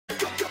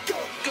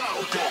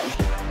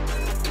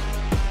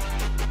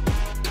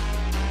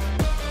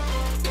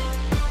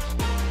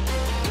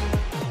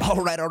All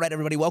right,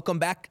 everybody. Welcome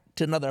back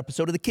to another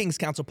episode of the King's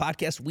Council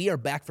podcast. We are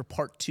back for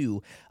part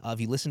 2.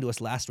 If you listened to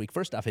us last week,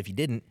 first off, if you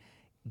didn't,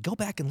 go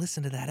back and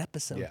listen to that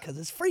episode because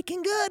it's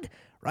freaking good,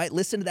 right?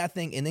 Listen to that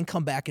thing and then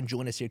come back and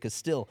join us here because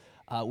still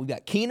we've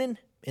got Keenan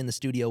in the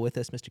studio with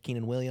us, Mr.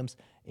 Keenan Williams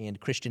and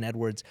Christian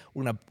Edwards.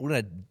 We're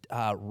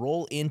gonna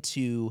roll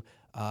into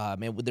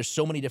man. There's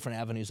so many different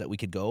avenues that we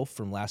could go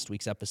from last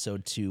week's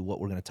episode to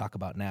what we're going to talk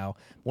about now.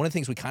 One of the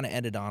things we kind of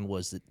ended on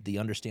was the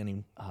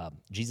understanding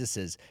Jesus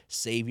as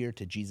Savior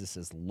to Jesus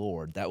as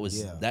Lord.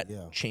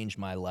 That changed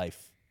my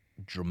life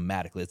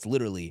dramatically. It's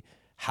literally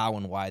how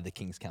and why the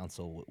King's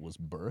Council was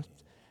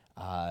birthed.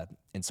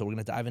 And so we're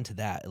going to dive into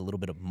that, a little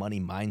bit of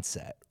money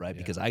mindset, right?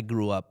 Because I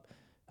grew up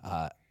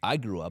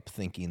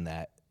thinking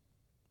that,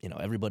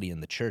 everybody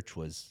in the church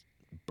was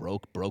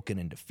broken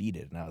and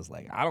defeated. And I was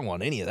like, I don't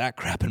want any of that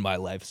crap in my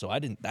life. So I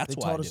didn't, that's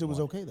why they taught us it was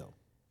okay though.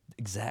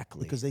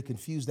 Exactly. Because they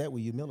confused that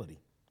with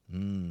humility.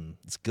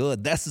 It's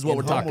good. This is what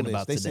we're talking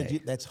about they today.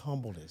 Said that's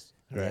humbleness.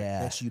 Right.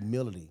 Yeah. That's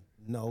humility.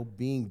 No,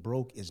 being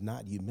broke is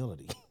not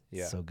humility.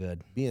 Yeah. So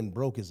good. Being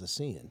broke is a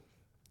sin.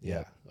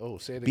 Yeah. Oh,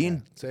 say it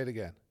again. Say it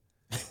again.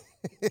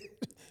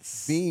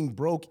 Being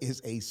broke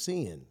is a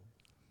sin.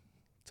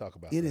 Talk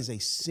about it. Is a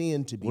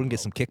sin to be We're going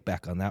to broke. get some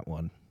kickback on that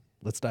one.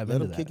 Let's dive into that.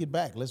 Let them kick it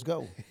back. Let's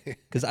go.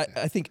 Because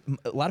I think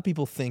a lot of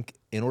people think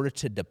in order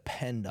to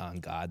depend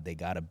on God, they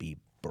got to be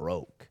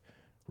broke,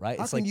 right?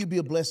 How can you be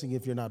a blessing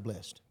if you're not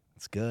blessed?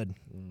 It's good.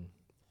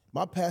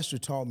 My pastor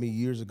taught me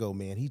years ago,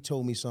 man. He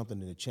told me something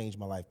that changed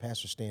my life.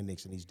 Pastor Stan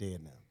Nixon, he's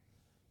dead now.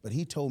 But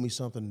he told me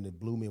something that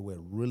blew me away,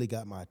 really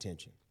got my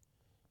attention.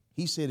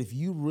 He said, if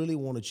you really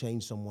want to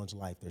change someone's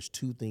life, there's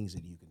 2 things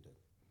that you can do.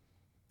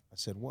 I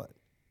said, what?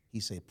 He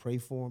said, pray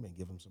for him and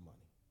give him some money.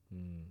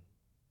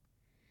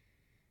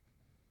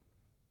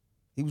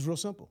 He was real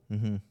simple.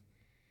 Mm-hmm.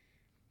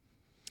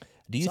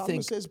 Do you Solomon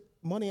think says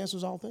money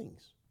answers all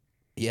things?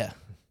 Yeah,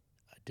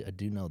 I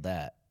do know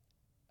that.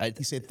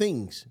 He said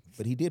things,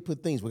 but he did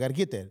put things. We got to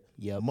get that.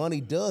 Yeah, money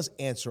does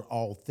answer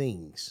all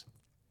things.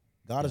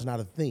 God is not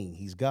a thing;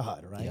 He's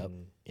God, right?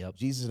 Yep.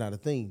 Jesus is not a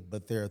thing,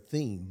 but they're a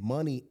thing.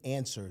 Money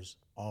answers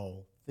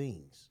all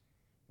things.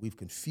 We've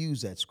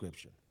confused that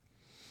scripture.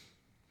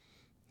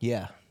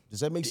 Yeah. Does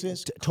that make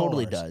sense?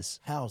 Totally Cars, does.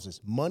 Houses.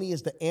 Money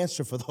is the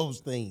answer for those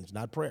things,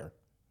 not prayer.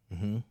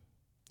 Mm-hmm.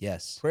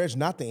 Yes. Prayer's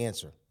not the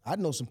answer. I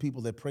know some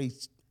people that pray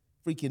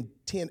freaking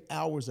 10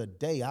 hours a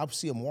day. I'll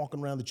see them walking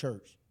around the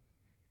church.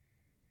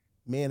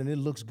 Man, and it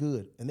looks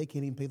good, and they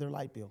can't even pay their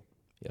light bill.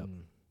 Yep.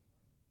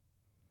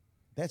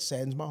 That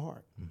saddens my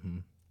heart. Mm-hmm.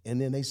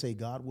 And then they say,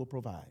 God will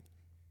provide.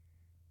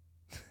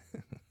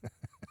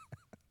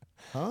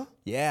 Huh?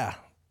 Yeah.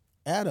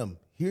 Adam,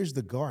 here's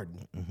the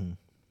garden. Mm-hmm.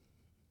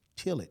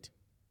 Till it,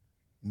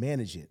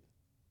 manage it,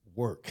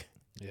 work.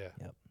 Yeah.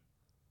 Yep.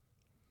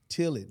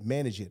 Till it,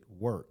 manage it,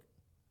 work.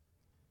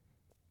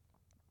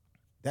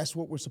 That's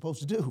what we're supposed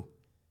to do.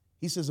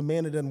 He says a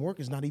man that doesn't work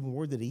is not even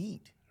worthy to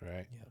eat.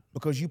 Right. Yep.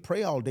 Because you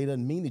pray all day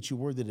doesn't mean that you're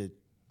worthy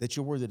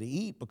to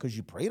eat because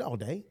you prayed all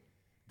day.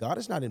 God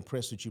is not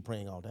impressed with you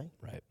praying all day.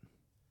 Right.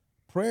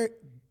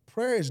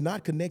 Prayer is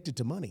not connected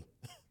to money.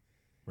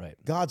 Right.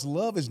 God's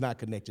love is not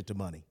connected to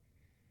money.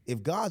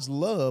 If God's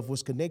love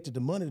was connected to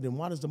money, then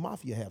why does the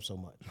mafia have so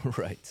much?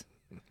 Right.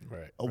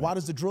 Right. Or why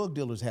does the drug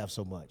dealers have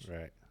so much?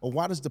 Right. Or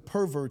why does the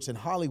perverts in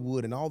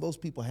Hollywood and all those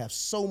people have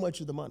so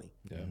much of the money?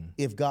 Yeah.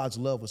 If God's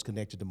love was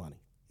connected to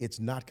money. It's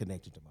not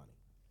connected to money.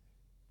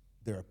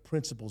 There are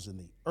principles in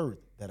the earth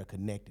that are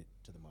connected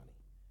to the money.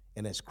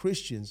 And as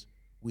Christians,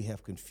 we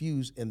have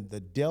confused, and the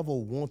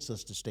devil wants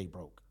us to stay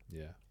broke.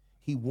 Yeah.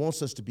 He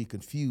wants us to be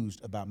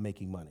confused about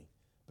making money.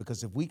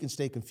 Because if we can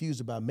stay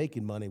confused about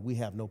making money, we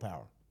have no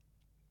power.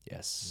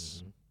 Yes.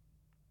 Mm-hmm.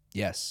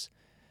 Yes.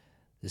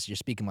 You're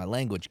speaking my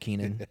language,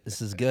 Keenan. This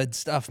is good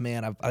stuff,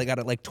 man. I got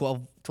it like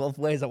 12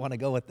 ways I want to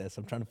go with this.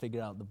 I'm trying to figure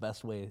out the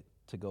best way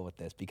to go with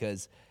this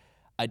because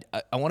I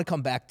want to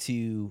come back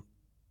to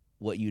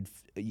what you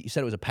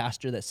said. It was a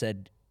pastor that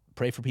said,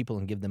 pray for people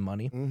and give them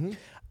money. Mm-hmm.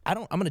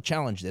 I'm going to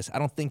challenge this. I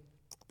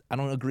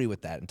don't agree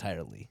with that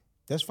entirely.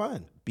 That's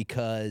fine.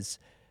 Because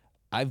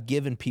I've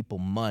given people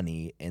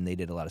money and they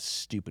did a lot of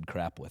stupid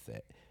crap with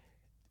it.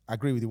 I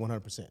agree with you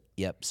 100%.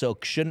 Yep. So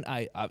shouldn't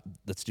I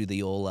let's do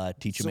the old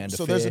teach a man to fish.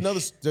 So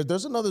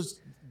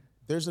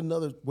there's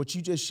another, what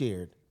you just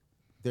shared,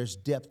 there's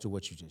depth to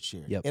what you just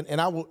shared. Yep. And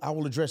I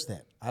will address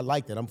that. I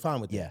like that. I'm fine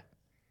with that. Yeah.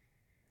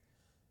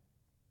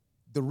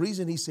 The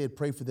reason he said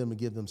pray for them and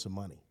give them some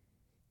money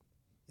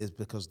is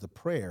because the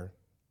prayer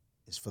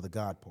is for the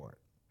God part.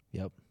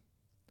 Yep.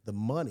 The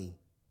money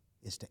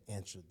is to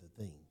answer the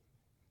thing.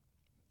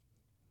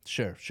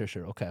 Sure.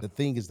 Okay. The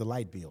thing is the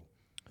light bill.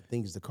 The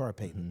thing is the car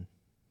payment. Mm-hmm.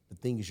 The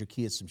thing is your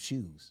kids some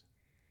shoes.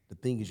 The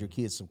thing is your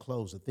kids some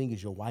clothes. The thing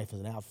is your wife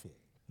an outfit.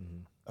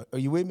 Mm-hmm. Are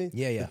you with me?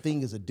 Yeah. The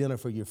thing is a dinner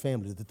for your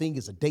family. The thing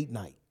is a date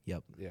night.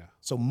 Yep. Yeah.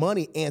 So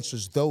money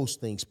answers those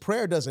things.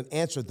 Prayer doesn't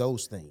answer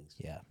those things.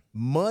 Yeah.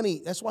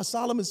 Money, that's why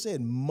Solomon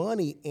said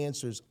money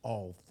answers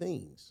all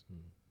things. Mm.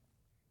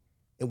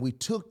 And we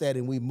took that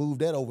and we moved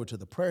that over to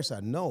the prayer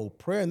side. No,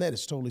 prayer and that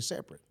is totally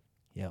separate.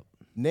 Yep.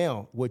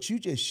 Now, what you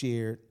just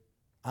shared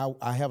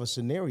I have a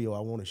scenario I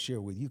want to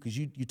share with you because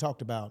you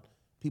talked about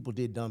people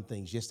did dumb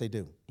things. Yes, they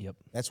do. Yep.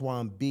 That's why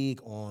I'm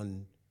big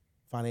on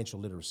financial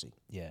literacy.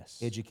 Yes.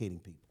 Educating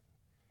people.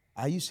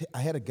 I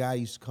had a guy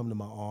who used to come to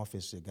my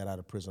office that got out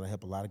of prison. I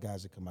help a lot of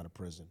guys that come out of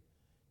prison.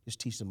 Just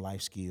teach them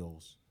life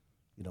skills,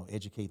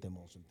 educate them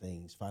on some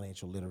things,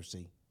 financial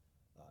literacy,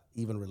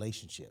 even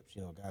relationships.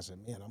 Guys say,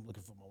 man, I'm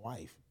looking for my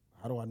wife.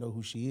 How do I know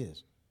who she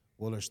is?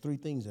 Well, there's three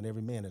things in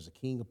every man. There's a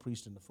king, a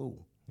priest, and a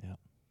fool. Yeah.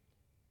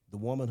 The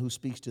woman who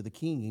speaks to the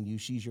king in you,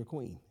 she's your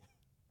queen.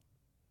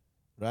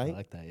 Right? I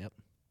like that, yep.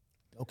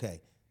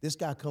 Okay. This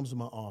guy comes to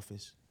my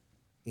office,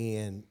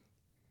 and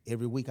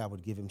every week I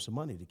would give him some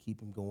money to keep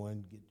him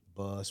going, get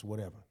bus,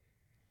 whatever.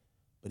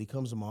 But he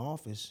comes to my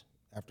office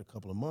after a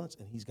couple of months,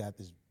 and he's got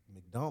this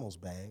McDonald's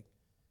bag,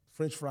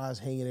 French fries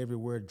hanging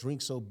everywhere,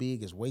 drink so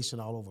big it's wasting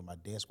all over my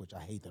desk, which I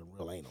hate that I'm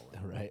real anal.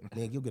 Right.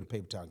 Man, you'll get a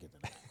paper towel and get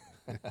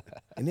that.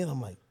 And then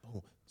I'm like,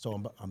 boom. So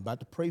I'm about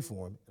to pray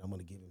for him, and I'm going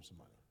to give him some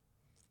money.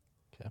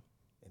 Okay.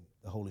 And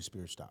the Holy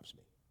Spirit stops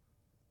me.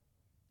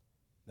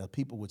 Now,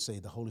 people would say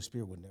the Holy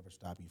Spirit would never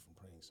stop you from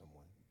praying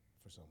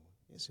for someone.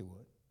 Yes, he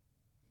would.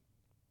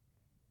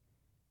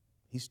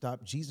 He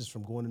stopped Jesus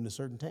from going into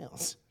certain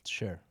towns.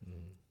 Sure.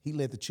 Mm-hmm. He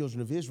led the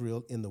children of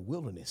Israel in the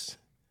wilderness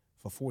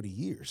for 40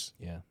 years.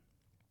 Yeah.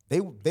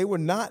 They were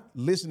not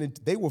listening.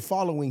 They were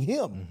following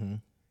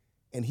him,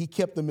 and he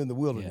kept them in the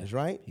wilderness,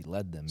 right? He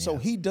led them, So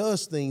he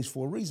does things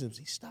for reasons.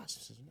 He stops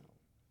and says, no.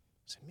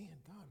 I said, man,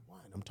 God, why?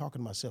 And I'm talking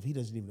to myself. He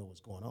doesn't even know what's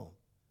going on.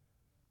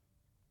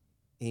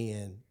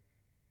 And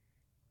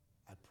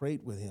I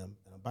prayed with him,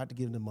 and I'm about to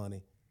give him the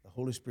money. The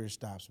Holy Spirit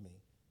stops me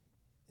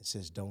and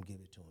says, don't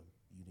give it to him.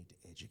 You need to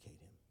educate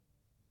him.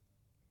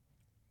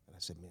 And I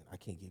said, man, I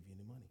can't give you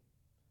any money.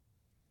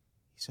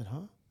 He said,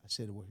 huh? I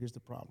said, well, here's the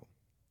problem.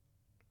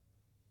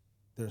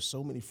 There are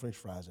so many French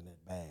fries in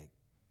that bag,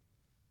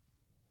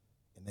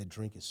 and that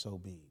drink is so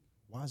big.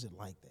 Why is it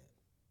like that?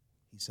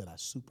 He said, I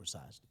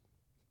supersized it.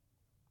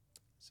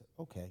 I said,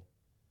 okay.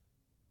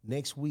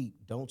 Next week,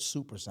 don't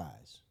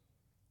supersize.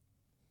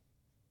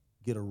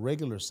 Get a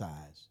regular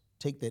size.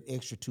 Take that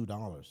extra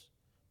 $2.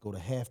 Go to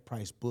Half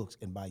Price Books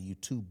and buy you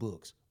 2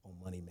 books on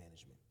money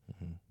management.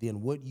 Mm-hmm.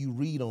 Then what you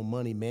read on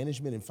money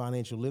management and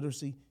financial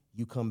literacy,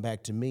 you come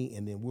back to me,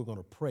 and then we're going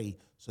to pray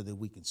so that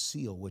we can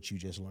seal what you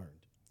just learned.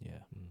 Yeah.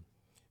 Mm.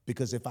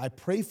 Because if I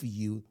pray for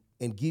you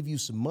and give you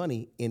some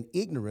money in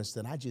ignorance,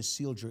 then I just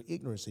sealed your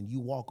ignorance, and you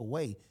walk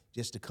away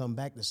just to come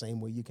back the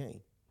same way you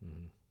came.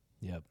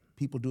 Mm-hmm. Yep.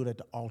 People do it at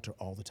the altar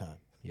all the time.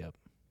 Yep.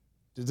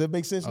 Does that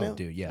make sense now?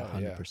 Dude, yeah,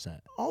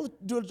 100%.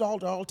 Do it at the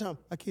altar all the time.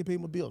 I can't pay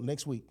my bill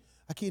next week.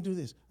 I can't do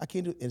this. I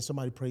can't do it. And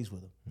somebody prays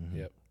with them. Mm-hmm.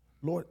 Yep.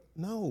 Lord,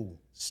 no,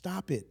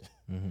 stop it.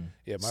 Mm-hmm.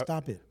 Yeah,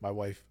 stop it. My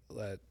wife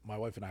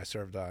and I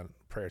served on a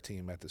prayer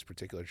team at this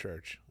particular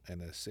church,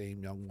 and the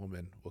same young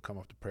woman will come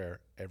up to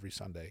prayer every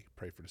Sunday,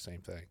 pray for the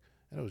same thing.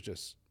 And it was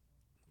just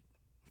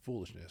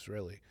foolishness,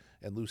 really.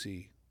 And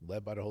Lucy,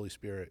 led by the Holy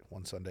Spirit,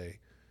 one Sunday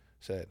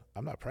said,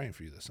 I'm not praying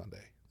for you this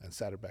Sunday, and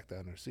sat her back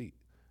down in her seat.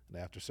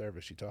 And after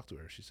service, she talked to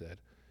her. She said,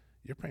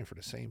 you're praying for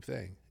the same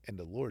thing, and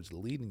the Lord's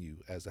leading you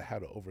as to how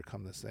to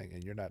overcome this thing,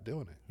 and you're not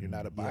doing it. You're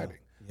not abiding.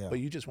 Yeah. But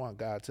you just want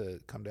God to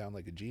come down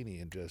like a genie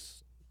and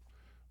just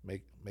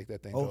make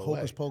that thing go away.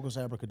 Hocus pocus,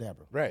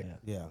 abracadabra. Right.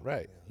 Yeah.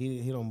 Right.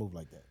 He don't move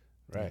like that.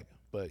 Right.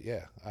 But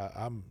yeah,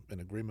 I'm in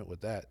agreement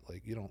with that.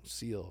 Like, you don't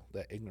seal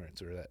that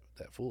ignorance or that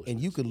foolishness.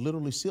 And you can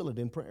literally seal it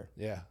in prayer.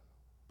 Yeah.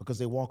 Because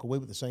they walk away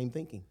with the same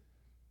thinking.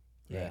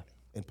 Yeah. Right.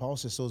 And Paul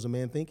says, so as a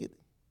man thinketh.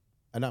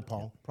 Not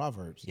Paul,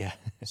 Proverbs. Yeah.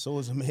 So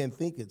as a man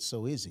thinketh,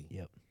 so is he.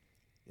 Yep.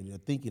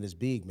 And thinking is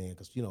big, man,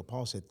 because,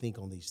 Paul said, think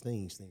on these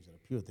things that are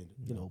pure things.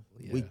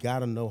 We got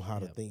to know how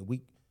to think.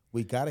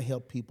 We got to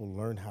help people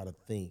learn how to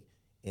think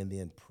and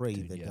then pray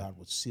that God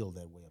would seal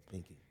that way of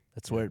thinking.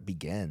 That's where it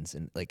begins.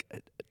 And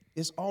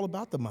it's all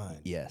about the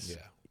mind. Yes. Yeah.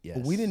 Yes.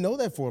 But we didn't know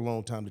that for a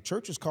long time. The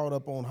church was caught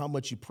up on how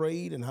much you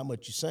prayed and how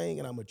much you sang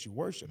and how much you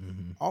worshiped.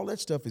 Mm-hmm. All that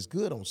stuff is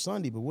good on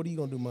Sunday, but what are you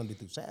going to do Monday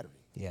through Saturday?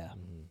 Yeah.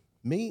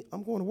 Mm-hmm. Me,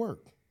 I'm going to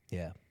work.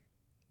 Yeah.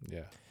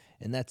 Yeah.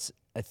 And that's,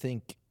 I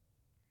think,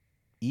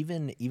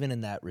 even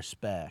in that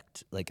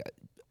respect, I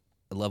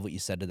love what you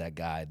said to that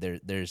guy.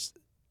 There's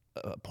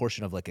a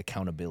portion of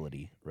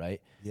accountability,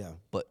 right? Yeah.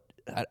 But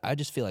I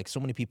just feel like so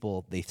many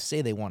people, they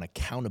say they want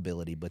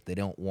accountability, but they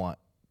don't want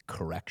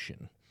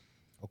correction.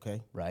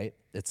 Okay. Right?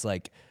 It's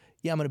like,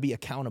 yeah, I'm going to be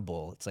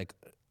accountable. It's like,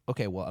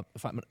 okay, well,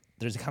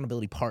 there's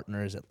accountability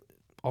partners,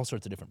 all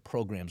sorts of different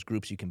programs,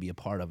 groups you can be a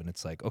part of, and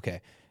it's like,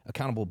 okay,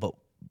 accountable, but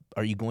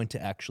are you going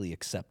to actually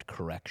accept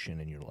correction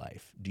in your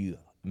life?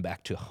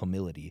 Back to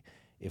humility,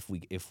 if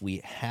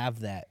we have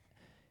that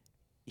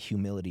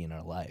humility in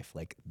our life,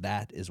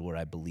 that is where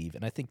I believe,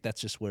 and I think that's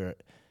just where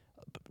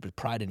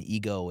pride and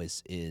ego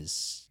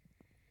is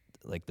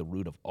the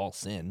root of all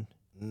sin.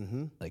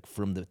 Mm-hmm.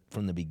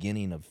 From the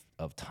beginning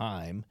of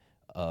time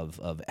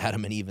of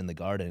Adam and Eve in the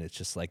garden, it's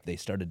just they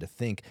started to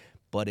think,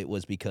 but it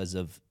was because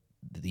of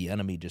the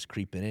enemy just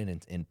creeping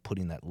in and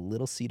putting that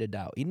little seed of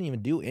doubt. He didn't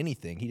even do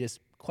anything. He just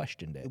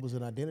questioned it. It was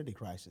an identity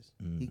crisis.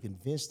 He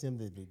convinced them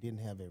that they didn't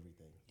have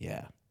everything.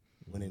 Yeah.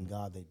 When in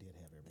God they did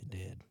have everything.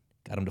 Did.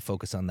 Got him to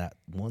focus on that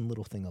one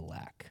little thing of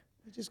lack.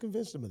 He just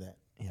convinced him of that.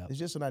 Yep. It's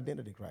just an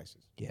identity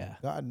crisis. Yeah.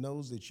 God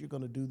knows that you're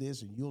going to do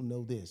this and you'll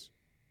know this.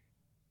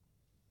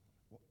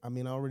 I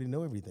mean, I already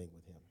know everything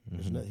with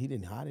him. He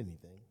didn't hide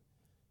anything.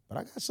 But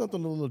I got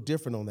something a little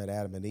different on that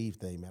Adam and Eve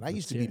thing, man. I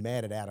used to be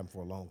mad at Adam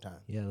for a long time.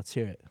 Yeah, let's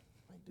hear it.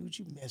 Like, dude,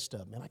 you messed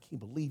up, man. I can't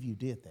believe you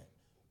did that.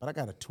 But I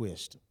got a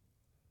twist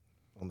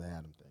on the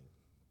Adam thing.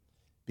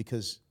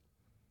 Because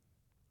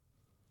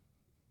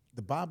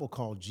the Bible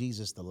called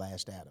Jesus the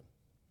last Adam.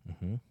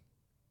 Mm-hmm.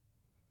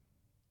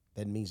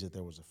 That means that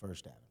there was a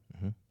first Adam.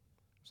 Mm-hmm.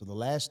 So the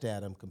last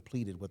Adam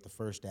completed what the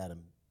first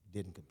Adam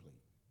didn't complete.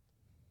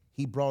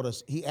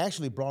 He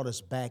actually brought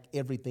us back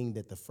everything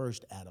that the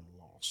first Adam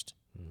lost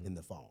in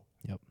the fall.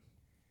 Yep.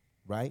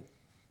 Right?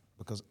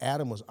 Because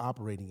Adam was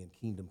operating in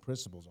kingdom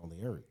principles on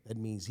the earth. That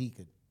means he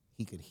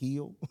could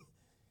heal,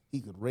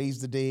 he could raise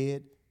the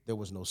dead. There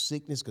was no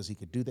sickness because he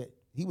could do that.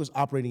 He was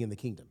operating in the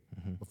kingdom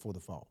before the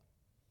fall.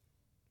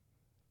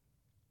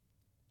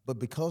 But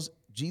because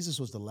Jesus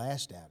was the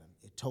last Adam,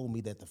 it told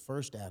me that the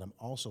first Adam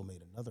also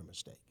made another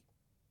mistake.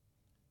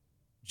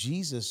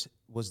 Jesus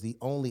was the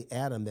only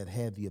Adam that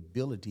had the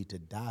ability to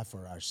die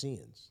for our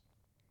sins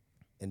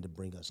and to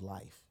bring us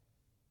life.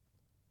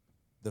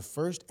 The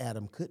first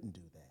Adam couldn't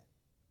do that,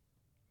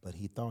 but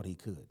he thought he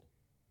could.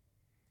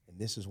 And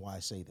this is why I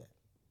say that.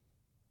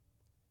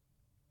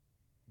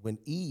 When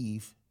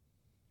Eve,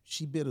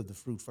 she bit of the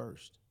fruit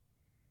first,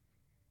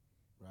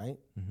 right?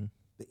 Mm-hmm.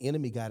 The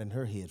enemy got in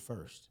her head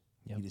first.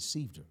 Yep. He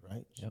deceived her,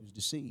 right? She was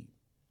deceived.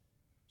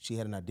 She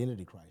had an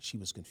identity crisis. She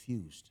was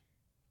confused.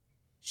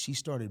 She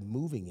started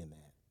moving in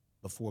that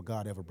before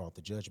God ever brought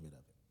the judgment of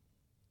it.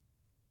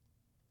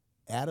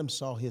 Adam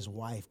saw his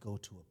wife go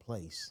to a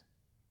place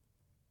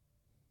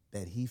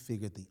that he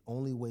figured the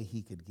only way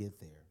he could get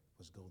there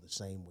was go the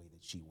same way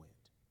that she went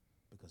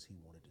because he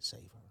wanted to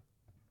save her,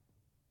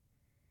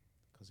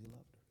 because he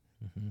loved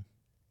her. Mm-hmm.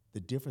 The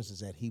difference is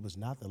that he was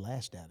not the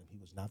last Adam. He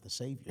was not the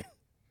Savior.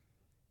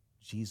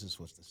 Jesus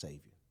was the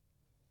Savior.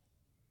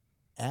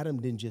 Adam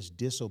didn't just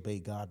disobey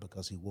God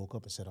because he woke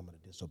up and said, I'm going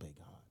to disobey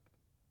God.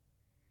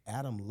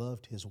 Adam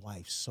loved his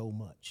wife so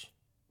much.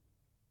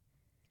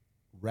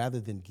 Rather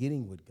than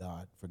getting with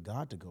God, for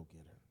God to go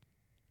get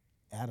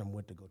her, Adam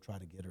went to go try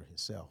to get her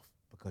himself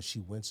because she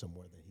went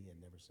somewhere that he had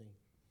never seen.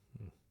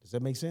 Does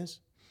that make sense?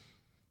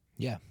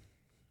 Yeah.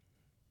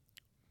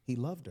 He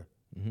loved her.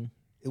 Mm-hmm.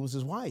 It was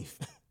his wife.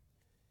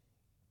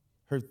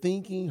 Her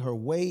thinking, her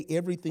way,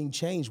 everything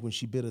changed when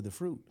she bit of the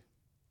fruit.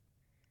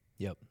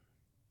 Yep.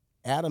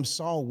 Adam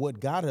saw what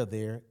got her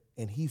there,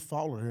 and he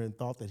followed her and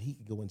thought that he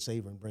could go and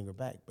save her and bring her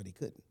back, but he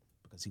couldn't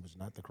because he was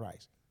not the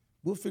Christ.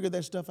 We'll figure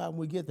that stuff out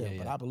when we get there,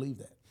 but I believe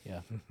that.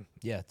 Yeah.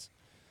 Yeah.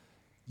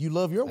 You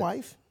love your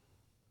wife.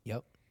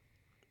 Yep.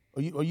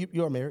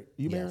 You're married.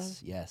 You married?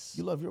 Yes.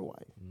 You love your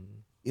wife. Mm-hmm.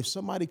 If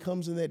somebody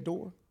comes in that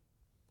door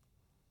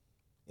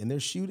and they're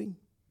shooting,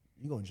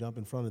 you're going to jump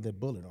in front of that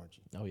bullet, aren't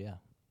you? Oh, yeah.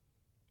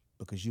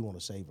 Because you want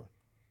to save her.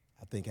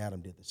 I think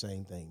Adam did the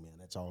same thing, man.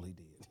 That's all he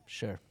did.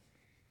 Sure.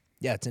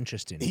 Yeah, it's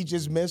interesting. He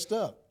just messed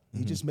up.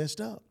 He just messed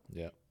up.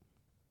 Yeah.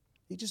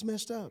 He just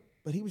messed up.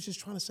 But he was just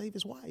trying to save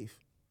his wife.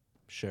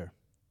 Sure.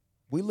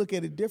 We look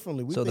at it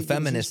differently. So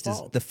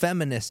the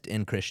feminist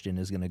in Christian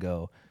is going to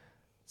go,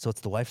 so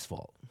it's the wife's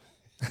fault.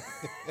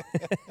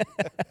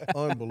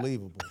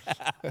 Unbelievable.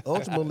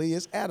 Ultimately,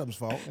 it's Adam's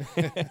fault.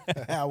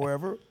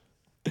 However,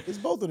 it's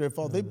both of their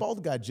fault. They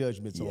both got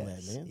judgments on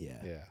that, man.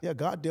 Yeah,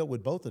 God dealt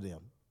with both of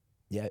them.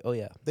 Yeah. Oh,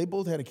 yeah. They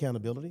both had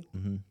accountability.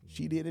 Mm-hmm.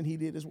 She did and he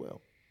did as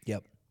well.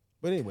 Yep.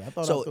 But anyway, I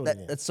thought so I'd throw it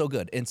in. that's so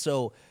good. And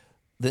so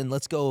then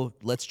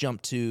let's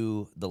jump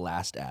to the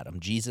last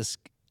Adam. Jesus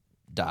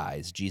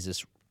dies.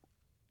 Jesus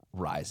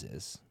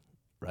rises,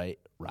 right?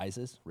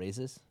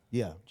 Raises?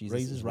 Yeah.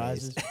 Jesus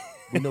rises.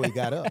 We know he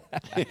got up.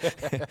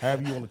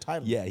 However you want to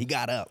title it. Yeah, he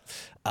got up.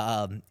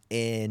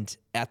 And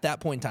at that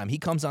point in time, he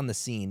comes on the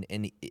scene,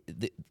 and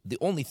the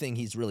only thing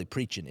he's really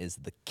preaching is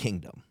the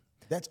kingdom.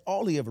 That's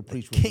all he ever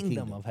preached. The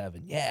kingdom of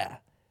heaven, yeah.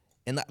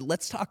 And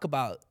let's talk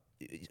about,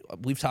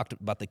 we've talked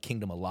about the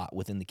kingdom a lot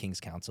within the King's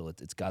Council.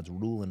 It's God's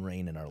rule and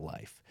reign in our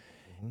life.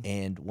 Mm-hmm.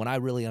 And when I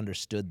really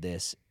understood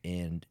this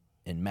in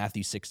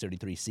Matthew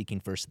 6:33, seeking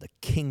first the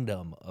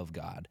kingdom of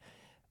God,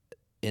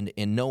 and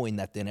knowing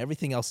that then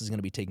everything else is going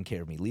to be taken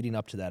care of me. Leading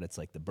up to that, it's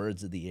like the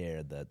birds of the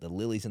air, the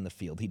lilies in the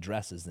field. He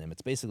dresses them.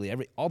 It's basically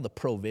all the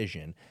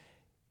provision.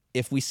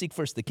 If we seek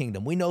first the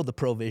kingdom, we know the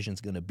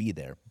provision's going to be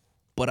there.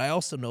 But I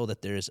also know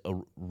that there's a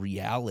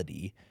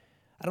reality.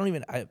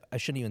 I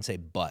shouldn't even say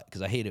but,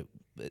 because I hate it.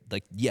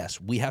 Like,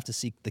 yes, we have to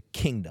seek the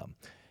kingdom.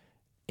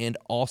 And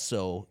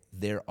also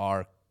there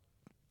are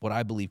what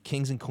I believe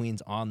kings and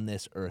queens on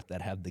this earth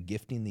that have the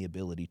gifting, the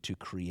ability to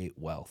create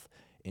wealth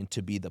and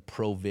to be the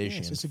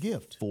provision it's a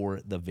gift.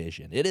 For the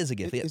vision. It is a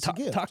gift. It's a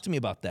gift. Talk to me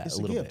about that it's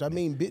a little gift. bit. I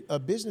mean, a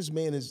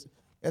businessman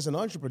as an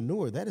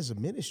entrepreneur, that is a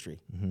ministry.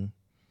 Mm-hmm.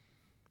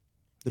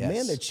 The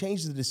man that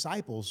changed the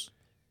disciples'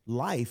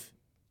 life,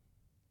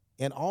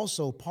 and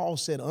also Paul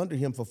said under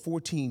him for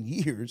 14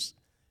 years,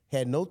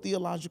 had no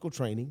theological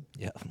training.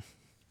 Yeah.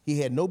 He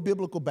had no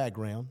biblical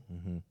background.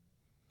 Mm-hmm.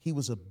 He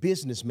was a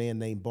businessman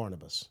named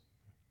Barnabas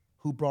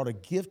who brought a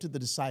gift to the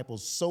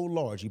disciples so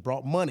large. He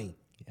brought money.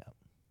 Yeah.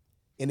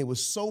 And it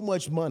was so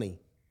much money,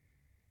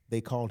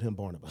 they called him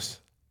Barnabas,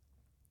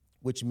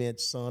 which meant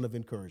son of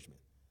encouragement.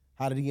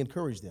 How did he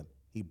encourage them?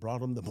 He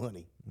brought them the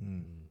money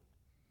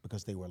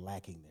because they were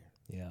lacking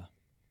there. Yeah.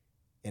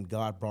 And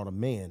God brought a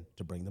man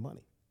to bring the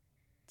money.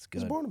 It's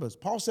good. It's Barnabas.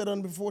 Paul said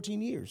under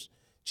 14 years.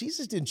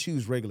 Jesus didn't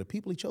choose regular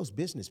people. He chose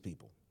business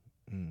people.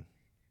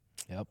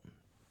 Yep.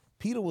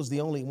 Peter was the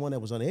only one that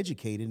was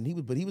uneducated,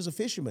 and but he was a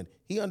fisherman.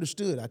 He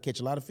understood, I catch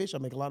a lot of fish, I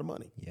make a lot of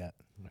money. Yeah.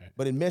 Right.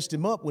 But it messed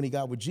him up when he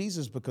got with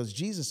Jesus because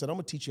Jesus said, I'm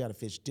going to teach you how to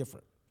fish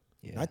different.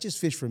 Yeah. Not just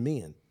fish for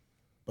men,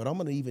 but I'm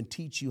going to even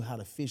teach you how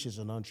to fish as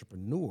an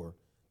entrepreneur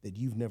that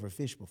you've never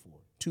fished before.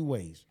 2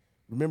 ways.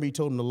 Remember he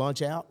told him to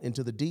launch out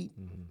into the deep?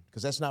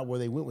 Because that's not where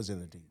they went, was in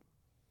the deep.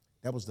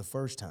 That was the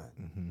first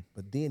time.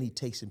 But then he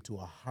takes him to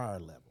a higher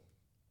level,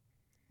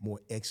 more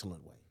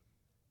excellent way.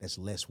 That's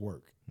less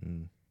work.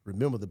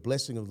 Remember, the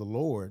blessing of the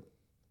Lord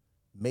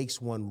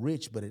makes one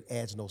rich, but it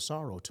adds no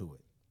sorrow to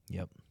it.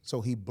 Yep. So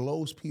he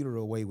blows Peter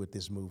away with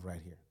this move right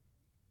here.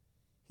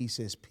 He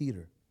says,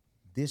 Peter,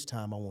 this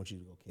time I want you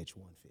to go catch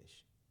 1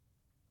 fish.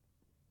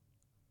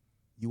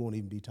 You won't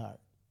even be tired.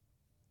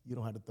 You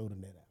don't have to throw the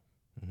net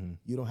out.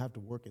 You don't have to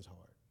work as hard.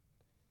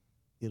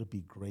 It'll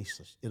be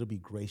gracious. It'll be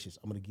gracious.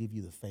 I'm going to give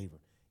you the favor.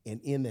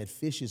 And in that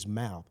fish's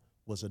mouth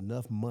was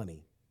enough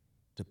money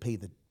to pay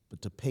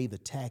the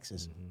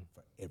taxes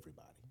for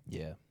everybody.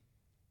 Yeah.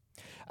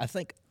 I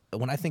think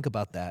when I think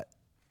about that,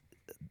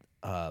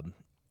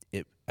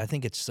 I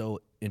think it's so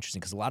interesting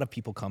because a lot of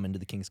people come into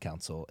the King's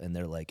Council and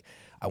they're like,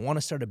 I want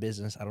to start a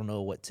business. I don't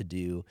know what to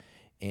do.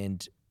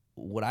 And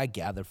what I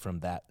gather from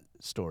that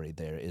story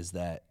there is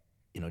that,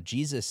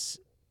 Jesus,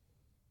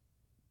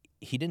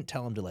 he didn't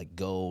tell them to like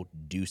go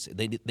do.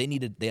 They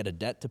had a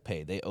debt to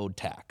pay. They owed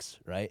tax,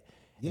 right?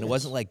 Yes. And it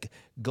wasn't like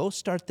go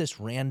start this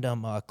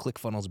random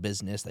ClickFunnels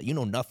business that you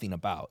know nothing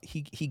about.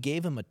 He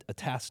gave him a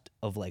task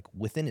of like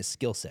within his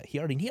skill set. He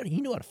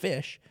knew how to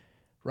fish,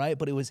 right?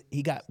 But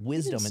he got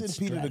wisdom and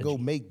strategy. He didn't send Peter to go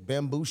make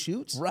bamboo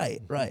shoots. Right.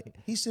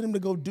 He sent him to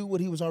go do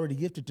what he was already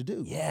gifted to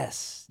do.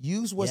 Yes.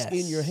 Use what's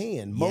in your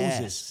hand, Moses.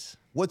 Yes.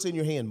 What's in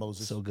your hand,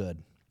 Moses? So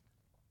good.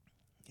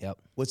 Yep.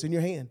 What's in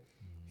your hand?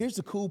 Here's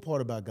the cool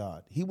part about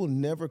God. He will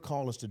never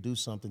call us to do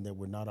something that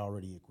we're not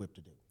already equipped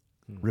to do.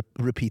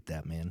 Repeat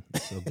that, man.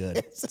 So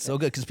good. So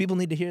good, because people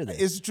need to hear this.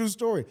 It's a true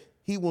story.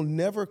 He will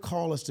never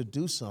call us to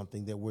do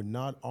something that we're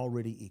not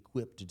already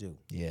equipped to do.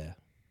 Yeah.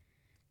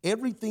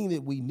 Everything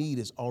that we need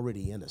is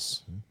already in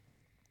us.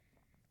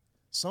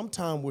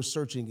 Sometimes we're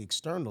searching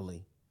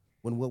externally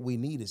when what we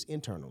need is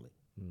internally.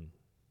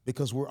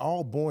 Because we're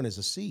all born as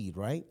a seed,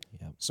 right?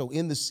 Yep. So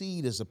in the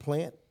seed is a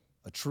plant,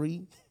 a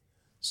tree,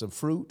 some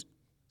fruit,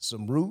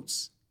 some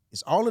roots.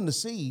 It's all in the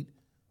seed,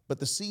 but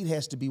the seed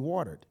has to be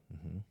watered.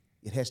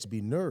 It has to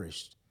be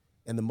nourished.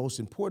 And the most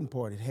important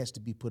part, it has to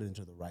be put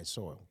into the right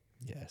soil.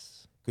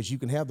 Yes. Because you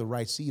can have the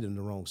right seed in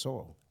the wrong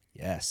soil.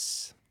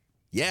 Yes.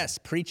 Yes.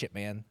 Preach it,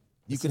 man.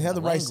 You can have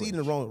the right seed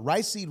in the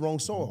right seed, wrong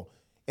soil.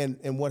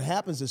 And what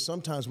happens is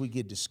sometimes we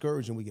get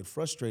discouraged and we get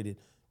frustrated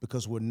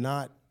because we're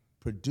not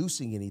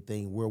producing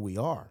anything where we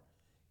are.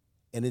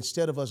 And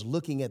instead of us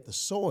looking at the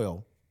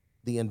soil,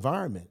 the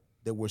environment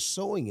that we're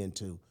sowing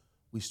into,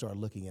 we start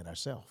looking at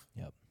ourselves.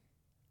 Yep.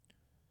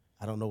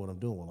 I don't know what I'm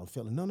doing. Well, I'm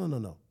feeling,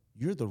 no.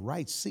 You're the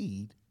right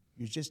seed.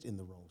 You're just in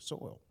the wrong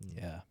soil.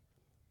 Yeah.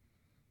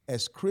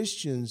 As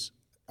Christians,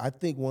 I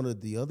think one of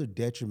the other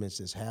detriments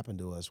that's happened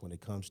to us when it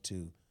comes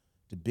to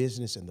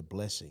business and the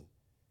blessing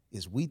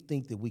is we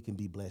think that we can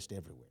be blessed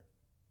everywhere.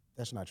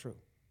 That's not true.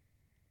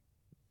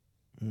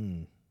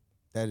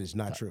 That is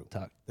not true.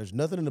 There's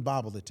nothing in the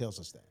Bible that tells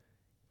us that.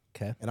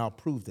 Okay. And I'll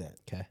prove that.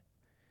 Okay.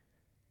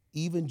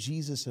 Even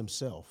Jesus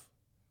himself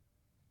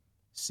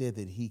said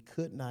that he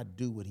could not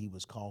do what he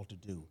was called to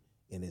do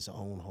in his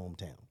own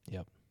hometown.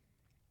 Yep.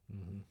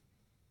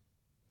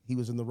 He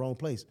was in the wrong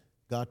place.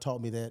 God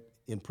taught me that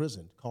in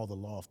prison, called the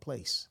law of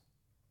place.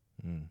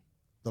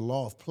 The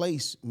law of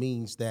place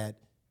means that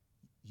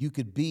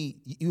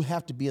you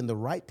have to be in the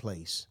right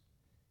place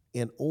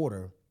in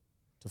order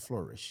to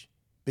flourish.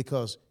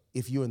 Because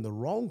if you're in the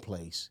wrong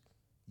place,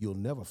 you'll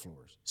never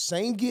flourish.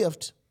 Same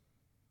gift,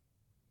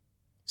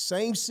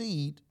 same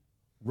seed,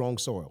 wrong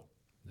soil.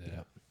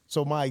 Yeah.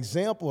 So my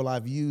example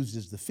I've used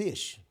is the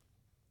fish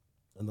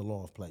and the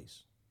law of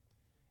place.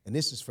 And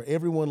this is for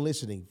everyone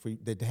listening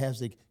that has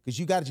because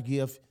you got your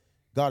gift.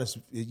 God is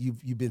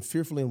you've been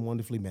fearfully and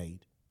wonderfully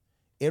made.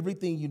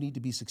 Everything you need to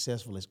be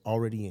successful is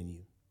already in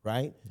you,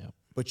 right? Yep.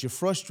 But you're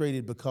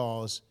frustrated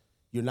because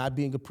you're not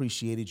being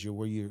appreciated. You're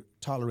where you're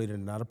tolerated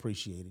and not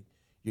appreciated.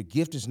 Your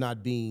gift is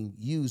not being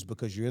used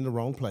because you're in the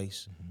wrong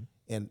place.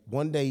 And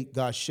one day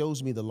God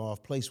shows me the law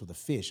of place with a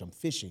fish. I'm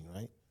fishing,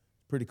 right?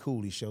 Pretty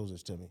cool. He shows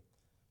this to me.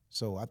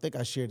 So I think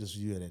I shared this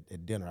with you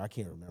at dinner. I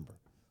can't remember.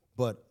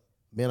 But,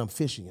 man, I'm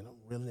fishing, and I'm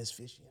reeling this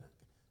fish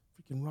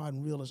in. Freaking rod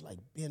and reel is like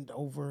bent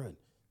over, and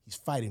he's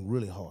fighting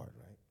really hard,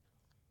 right?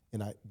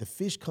 And the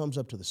fish comes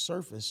up to the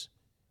surface,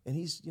 and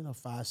he's,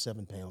 5,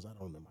 7 pounds. I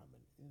don't remember how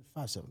many.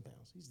 5, 7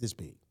 pounds. He's this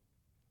big.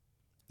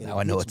 Now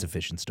I know it's a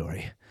fishing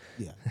story.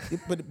 Yeah,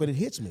 but it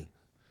hits me.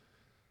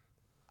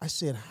 I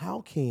said,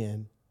 how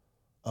can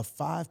a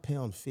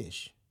 5-pound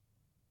fish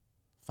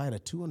fight a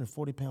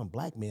 240-pound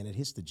black man that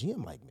hits the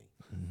gym like me?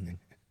 Mm-hmm.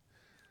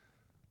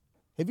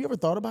 Have you ever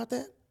thought about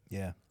that?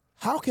 Yeah.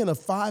 How can a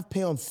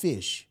 5-pound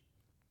fish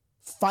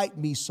fight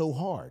me so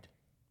hard?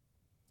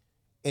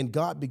 And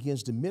God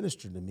begins to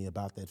minister to me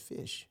about that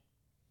fish.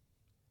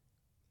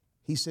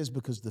 He says,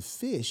 because the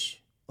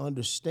fish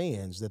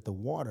understands that the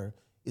water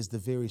is the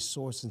very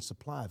source and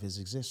supply of his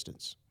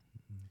existence.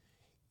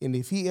 Mm-hmm. And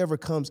if he ever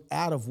comes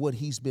out of what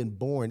he's been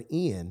born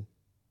in,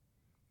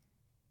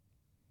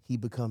 he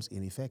becomes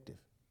ineffective.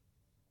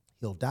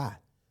 He'll die.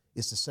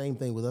 It's the same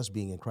thing with us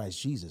being in Christ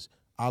Jesus.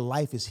 Our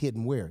life is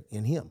hidden where?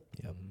 In him.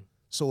 Yep.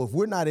 So if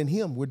we're not in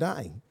him, we're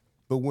dying.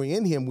 But we're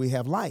in him, we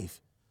have life.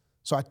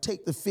 So I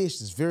take the fish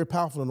that's very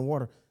powerful in the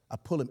water, I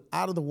pull him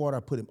out of the water,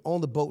 I put him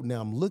on the boat.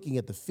 Now I'm looking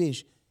at the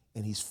fish,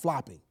 and he's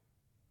flopping.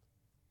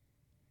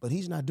 But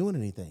he's not doing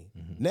anything.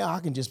 Mm-hmm. Now I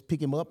can just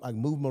pick him up, I can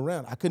move him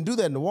around. I couldn't do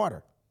that in the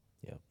water.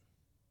 Yep.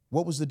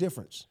 What was the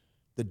difference?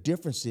 The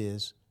difference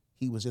is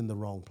he was in the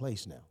wrong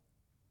place now.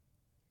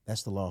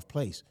 That's the law of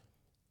place.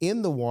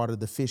 In the water,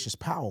 the fish is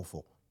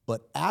powerful.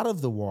 But out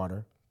of the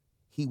water,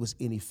 he was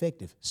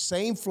ineffective.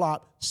 Same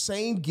flop,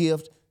 same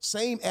gift,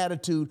 same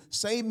attitude,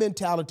 same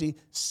mentality,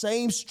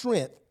 same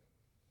strength.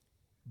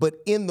 But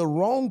in the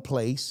wrong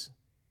place,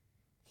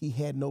 he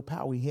had no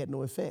power. He had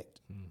no effect.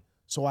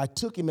 So I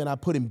took him and I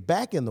put him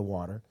back in the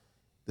water.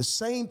 The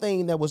same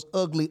thing that was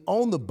ugly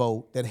on the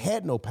boat that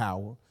had no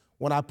power,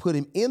 when I put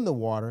him in the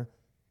water,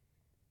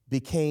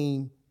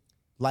 became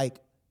like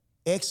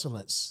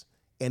excellence,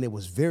 and it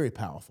was very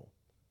powerful.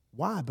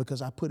 Why?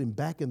 Because I put him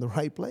back in the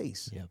right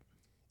place. Yep.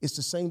 It's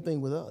the same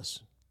thing with us.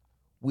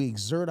 We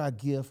exert our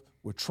gift.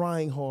 We're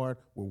trying hard.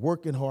 We're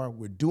working hard.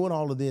 We're doing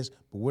all of this,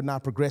 but we're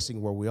not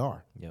progressing where we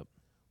are. Yep.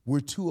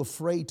 We're too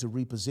afraid to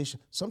reposition.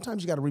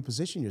 Sometimes you got to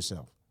reposition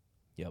yourself.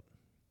 Yep.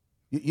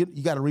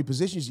 You got to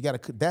reposition. You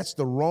got to. That's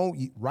the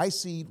right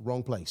seed,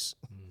 wrong place.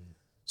 Mm.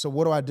 So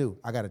what do?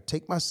 I got to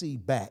take my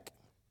seed back,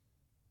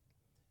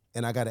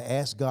 and I got to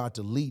ask God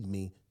to lead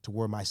me to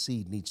where my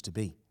seed needs to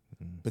be.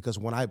 Mm. Because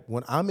when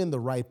I'm in the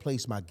right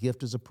place, my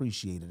gift is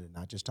appreciated and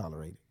not just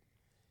tolerated.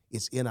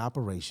 It's in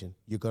operation.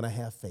 You're going to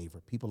have favor.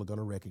 People are going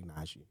to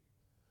recognize you.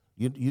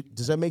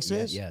 Does that make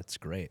sense? Yeah, it's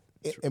great.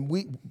 And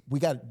we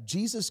got,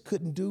 Jesus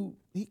couldn't do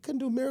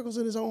miracles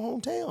in his own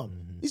hometown.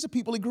 Mm-hmm. These are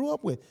people he grew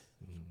up with.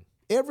 Mm-hmm.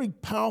 Every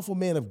powerful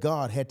man of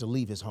God had to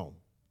leave his home.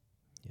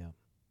 Yeah.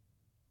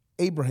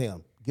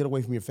 Abraham, get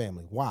away from your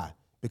family. Why?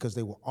 Because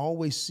they will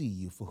always see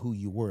you for who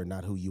you were,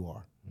 not who you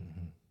are.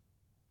 Mm-hmm.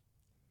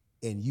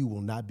 And you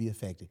will not be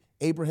affected.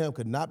 Abraham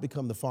could not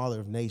become the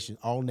father of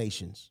all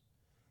nations,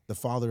 the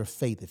father of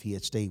faith, if he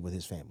had stayed with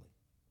his family.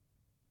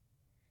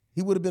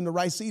 He would have been the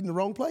right seed in the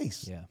wrong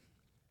place. Yeah.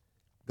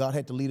 God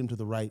had to lead him to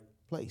the right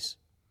place.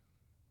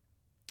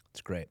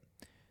 That's great.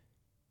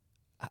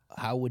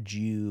 How would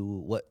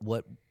you,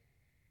 what,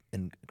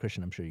 and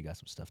Christian, I'm sure you got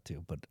some stuff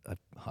too, but I'm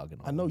hogging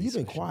all I know you've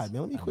been quiet,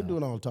 man. Let me quit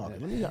doing all the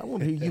talking. I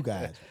want to hear you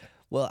guys.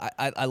 Well,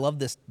 I love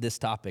this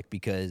topic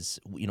because,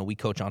 we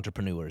coach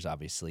entrepreneurs,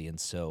 obviously. And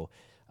so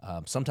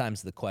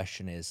sometimes the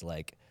question is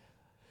like,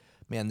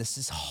 man, this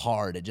is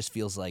hard. It just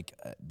feels like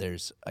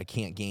I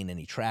can't gain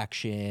any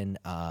traction.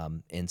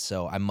 And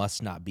so I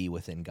must not be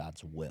within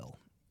God's will.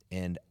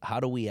 And how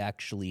do we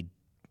actually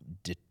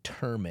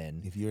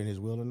determine if you're in his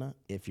will or not?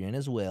 If you're in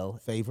his will.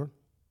 Favor.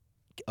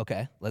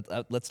 Okay,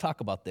 let's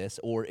talk about this.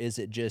 Or is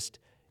it just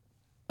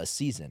a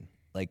season?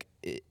 Like,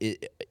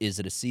 is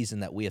it a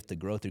season that we have to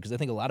grow through? Because I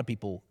think a lot of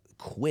people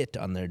quit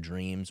on their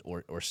dreams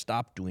or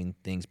stop doing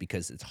things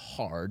because it's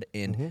hard.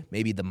 And mm-hmm.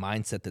 maybe the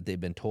mindset that they've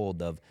been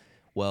told of,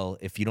 well,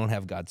 if you don't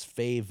have God's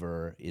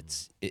favor,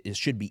 it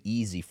should be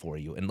easy for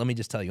you. And let me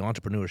just tell you,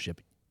 entrepreneurship,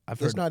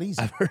 it's not easy.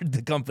 I've heard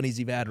the companies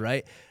you've had,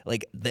 right?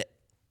 Like,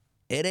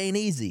 it ain't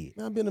easy.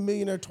 I've been a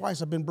millionaire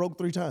twice. I've been broke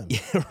 3 times.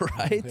 Yeah,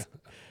 right?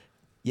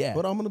 Yeah.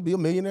 But I'm going to be a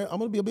millionaire. I'm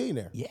going to be a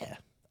billionaire. Yeah.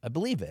 I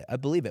believe it. I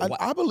believe it.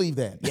 I believe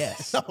that.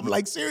 Yes. I'm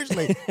like,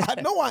 seriously, I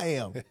know I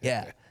am.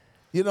 Yeah.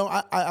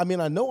 I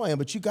mean, I know I am,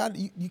 but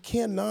you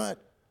cannot,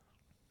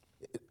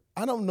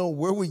 I don't know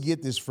where we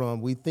get this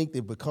from. We think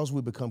that because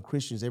we become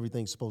Christians,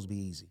 everything's supposed to be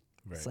easy.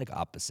 Right. It's like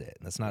opposite.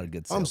 That's not a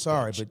good I'm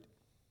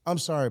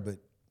sorry, but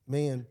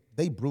man,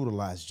 they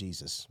brutalized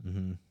Jesus.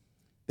 Mm-hmm.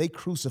 They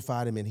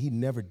crucified him and he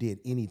never did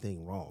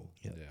anything wrong.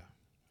 Yeah.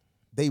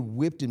 They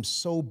whipped him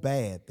so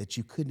bad that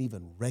you couldn't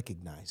even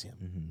recognize him.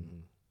 Mm-hmm.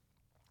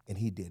 And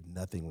he did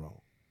nothing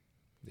wrong.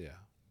 Yeah.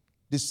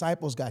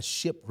 Disciples got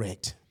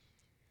shipwrecked.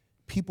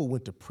 People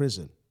went to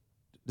prison.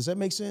 Does that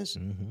make sense?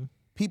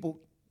 Mm-hmm.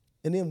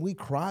 And then we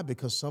cry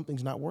because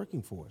something's not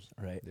working for us.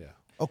 Right. Yeah.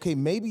 Okay,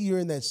 maybe you're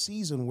in that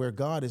season where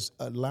God is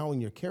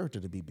allowing your character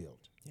to be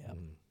built. Yeah.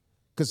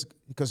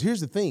 Because here's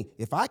the thing.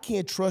 If I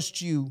can't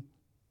trust you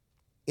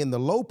in the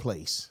low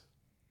place,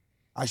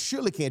 I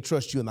surely can't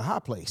trust you in the high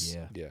place.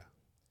 Yeah. Yeah.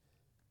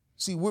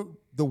 See,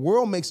 the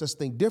world makes us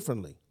think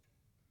differently.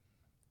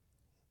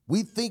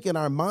 We think in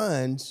our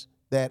minds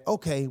that,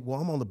 okay,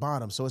 well, I'm on the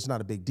bottom, so it's not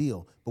a big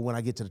deal. But when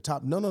I get to the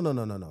top,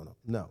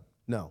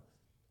 no.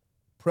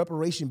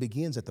 Preparation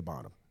begins at the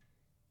bottom.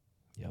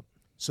 Yep.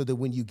 So that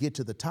when you get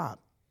to the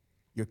top,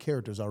 your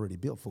character's already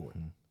built for it.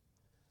 Mm-hmm.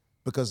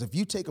 Because if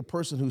you take a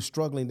person who's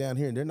struggling down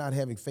here and they're not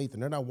having faith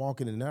and they're not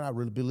walking and they're not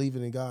really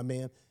believing in God,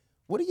 man,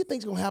 what do you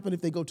think's going to happen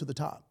if they go to the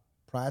top?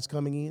 Pride's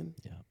coming in.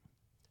 Yeah.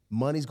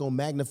 Money's going to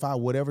magnify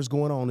whatever's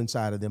going on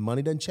inside of them.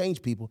 Money doesn't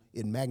change people.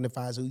 It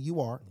magnifies who you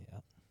are. Yeah.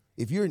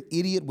 If you're an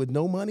idiot with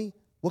no money,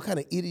 what kind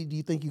of idiot do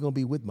you think you're going to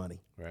be with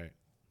money? Right.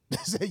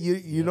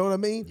 you know what I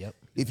mean? Yep.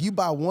 If you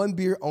buy one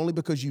beer only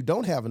because you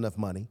don't have enough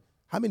money,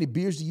 how many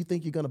beers do you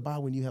think you're going to buy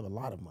when you have a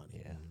lot of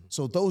money? Yeah.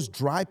 So those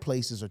dry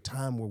places are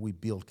time where we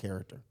build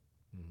character,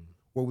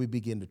 where we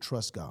begin to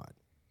trust God,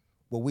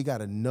 where we got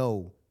to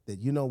know that,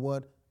 you know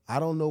what? I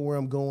don't know where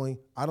I'm going.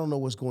 I don't know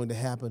what's going to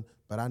happen,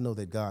 but I know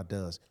that God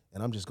does.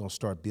 And I'm just going to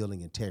start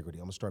building integrity.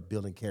 I'm going to start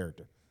building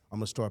character. I'm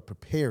going to start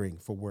preparing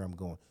for where I'm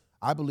going.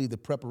 I believe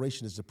that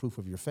preparation is the proof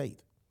of your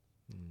faith.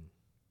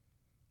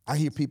 I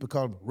hear people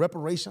call them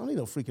reparation. I don't need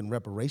no freaking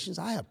reparations.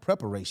 I have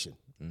preparation.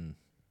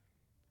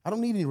 I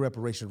don't need any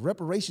reparation.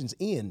 Reparations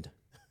end.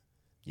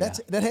 Yeah.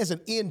 That has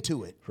an end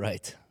to it.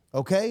 Right.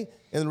 Okay?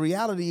 And the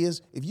reality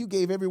is, if you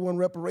gave everyone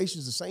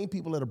reparations, the same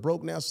people that are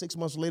broke now, 6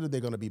 months later,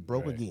 they're going to be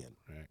broke again.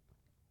 Right.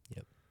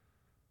 Yep.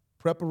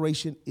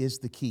 Preparation is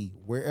the key.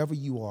 Wherever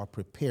you are,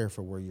 prepare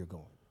for where you're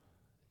going.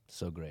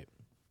 So great.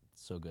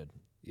 So good.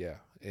 Yeah.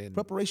 And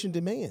Preparation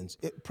demands.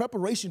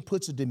 Preparation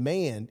puts a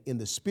demand in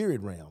the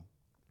spirit realm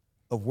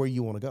of where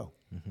you want to go.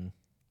 Mm-hmm.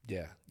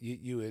 yeah,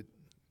 you had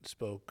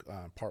spoke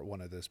on part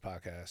one of this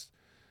podcast.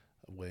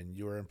 When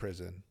you were in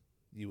prison,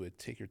 you would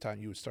take your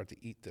time. You would start to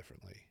eat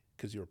differently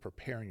because you were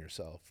preparing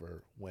yourself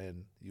for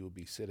when you would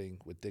be sitting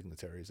with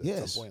dignitaries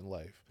at some point in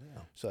life.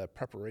 Yeah. So that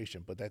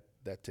preparation, but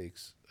that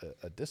takes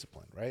a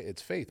discipline, right?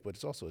 It's faith, but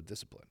it's also a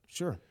discipline.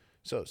 Sure.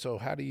 So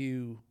how do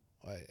you?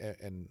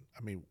 And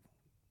I mean,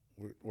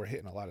 we're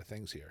hitting a lot of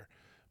things here,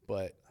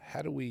 but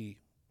how does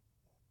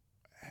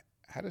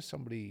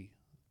somebody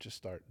just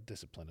start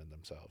disciplining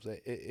themselves?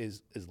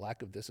 Is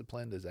lack of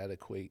discipline, does that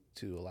equate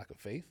to a lack of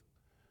faith?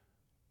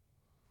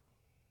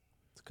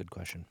 It's a good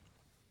question.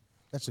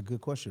 That's a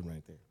good question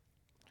right there.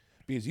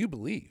 Because you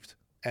believed,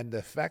 and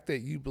the fact that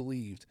you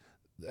believed,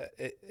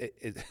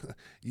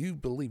 you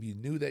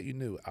knew that you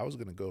knew, I was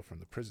going to go from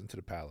the prison to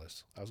the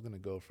palace. I was going to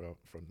go from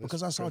this.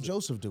 Because I saw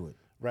Joseph do it.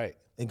 Right.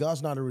 And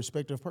God's not a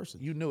respecter of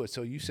persons. You knew it.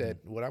 So you said,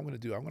 what I'm going to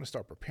do, I'm going to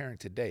start preparing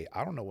today.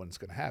 I don't know when it's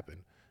going to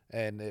happen.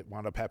 And it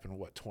wound up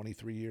happening,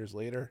 23 years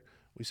later,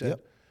 we said?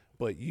 Yep.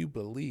 But you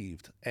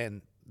believed,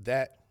 and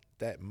that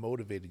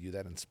motivated you,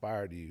 that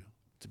inspired you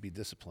to be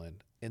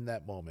disciplined in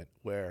that moment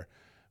where,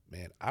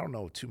 man, I don't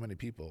know too many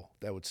people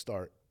that would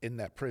start in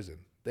that prison.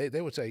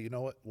 They would say, you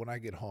know what, when I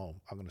get home,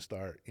 I'm going to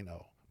start,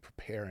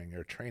 preparing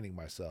or training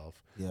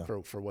myself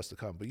for what's to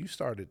come. But you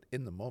started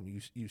in the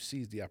moment. You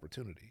seized the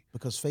opportunity.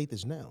 Because faith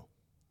is now.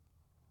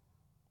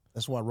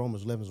 That's why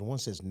Romans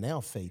 11:1 says,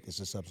 now faith is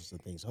the substance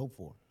of things hoped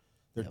for.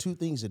 There are two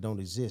things that don't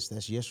exist.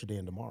 That's yesterday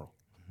and tomorrow.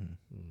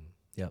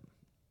 Yep.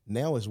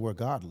 Now is where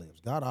God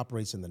lives. God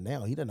operates in the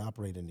now. He doesn't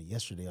operate in the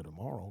yesterday or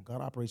tomorrow.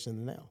 God operates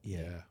in the now.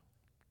 Yeah.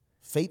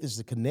 Faith is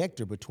the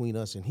connector between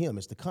us and him.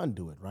 It's the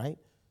conduit, right?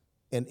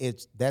 And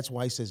that's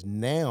why he says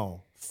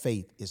now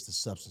faith is the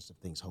substance of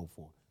things hoped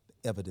for,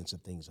 the evidence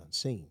of things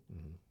unseen.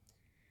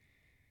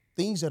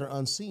 Things that are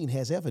unseen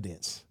has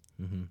evidence.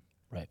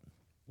 Right.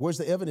 Where's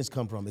the evidence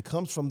come from? It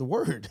comes from the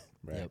word.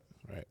 Right. Yep.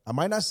 Right. I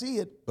might not see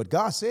it, but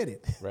God said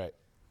it. Right.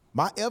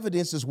 My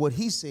evidence is what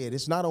he said.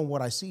 It's not on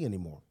what I see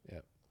anymore.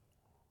 Yep.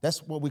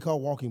 That's what we call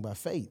walking by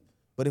faith.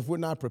 But if we're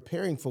not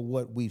preparing for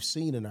what we've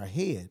seen in our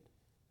head,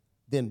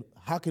 then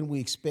how can we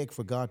expect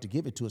for God to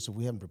give it to us if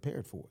we haven't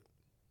prepared for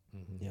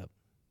it? Yep.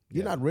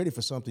 You're not ready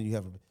for something you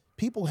haven't.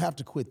 People have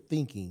to quit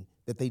thinking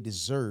that they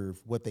deserve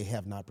what they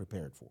have not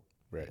prepared for.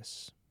 Right.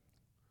 Yes.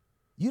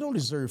 You don't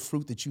deserve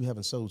fruit that you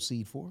haven't sowed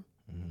seed for.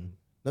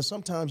 Now,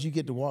 sometimes you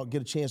get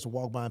a chance to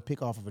walk by and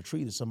pick off of a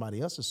tree that somebody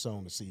else has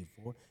sown the seed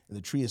for, and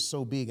the tree is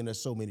so big and there's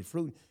so many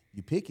fruit,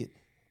 you pick it,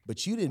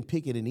 but you didn't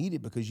pick it and eat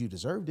it because you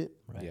deserved it.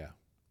 Right. Yeah.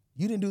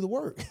 You didn't do the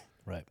work.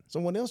 Right.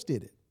 Someone else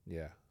did it.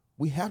 Yeah.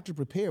 We have to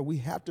prepare. We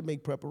have to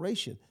make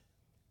preparation.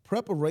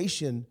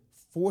 Preparation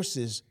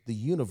forces the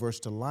universe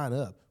to line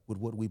up with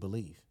what we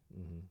believe.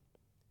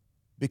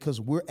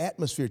 Because we're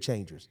atmosphere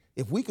changers.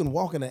 If we can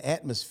walk in an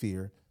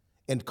atmosphere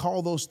and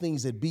call those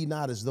things that be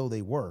not as though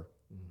they were,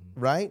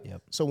 right?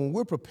 Yep. So when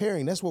we're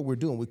preparing, that's what we're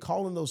doing. We're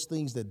calling those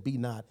things that be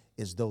not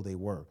as though they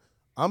were.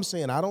 I'm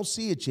saying I don't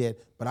see it yet,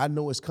 but I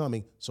know it's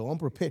coming, so I'm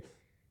prepared.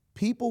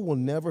 People will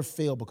never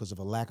fail because of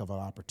a lack of an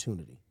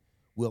opportunity.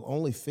 We'll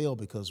only fail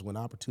because when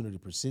opportunity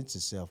presents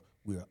itself,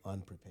 we are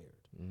unprepared.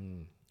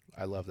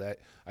 I love that.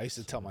 I used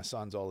to tell my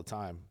sons all the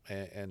time,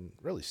 and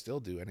really still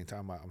do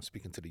anytime I'm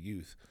speaking to the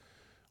youth,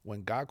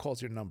 when God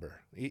calls your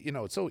number,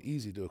 it's so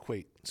easy to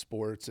equate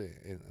sports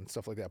and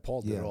stuff like that.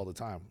 Paul did it all the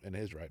time in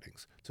his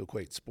writings, to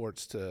equate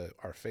sports to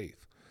our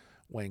faith.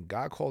 When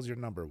God calls your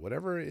number,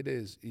 whatever it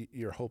is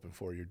you're hoping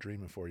for, you're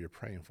dreaming for, you're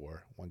praying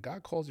for, when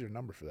God calls your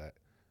number for that,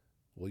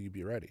 will you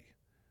be ready?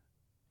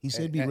 He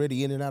said, be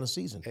ready in and out of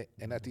season.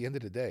 And at the end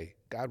of the day,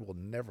 God will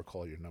never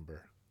call your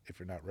number if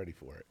you're not ready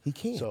for it. He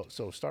can't.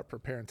 So start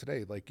preparing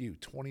today. Like you,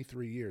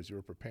 23 years you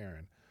were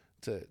preparing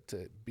to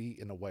be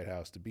in the White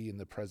House, to be in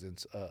the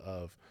presence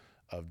of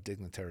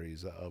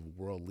dignitaries, of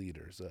world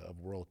leaders, of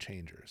world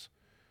changers.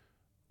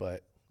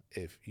 But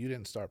if you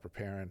didn't start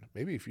preparing,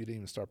 maybe if you didn't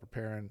even start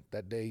preparing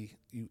that day,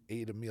 you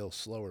ate a meal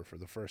slower for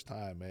the first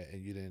time,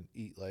 and you didn't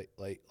eat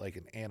like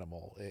an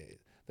animal.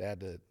 They had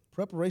to.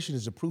 Preparation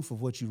is a proof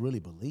of what you really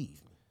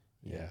believe.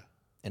 Yeah.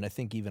 And I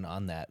think even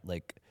on that,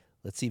 like,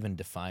 let's even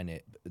define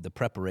it. The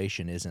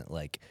preparation isn't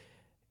like,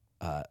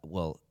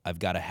 well, I've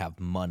got to have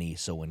money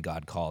so when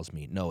God calls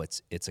me. No,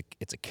 it's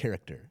a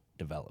character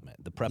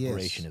development. The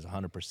preparation is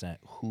 100%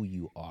 who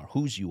you are,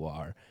 whose you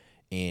are,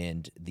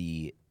 and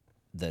the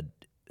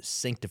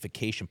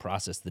sanctification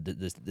process, the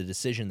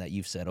decision that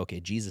you've said, okay,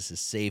 Jesus is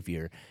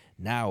Savior.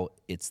 Now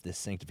it's this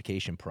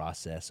sanctification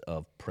process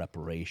of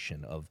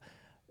preparation of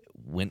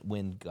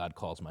when God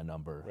calls my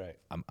number, right.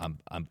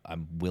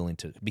 I'm willing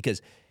to,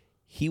 because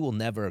He will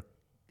never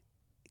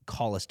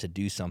call us to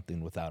do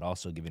something without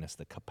also giving us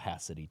the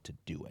capacity to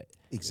do it.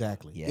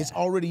 Exactly. Yeah. It's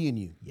already in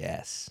you.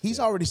 Yes. He's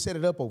already set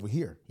it up over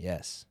here.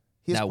 Yes.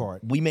 His now,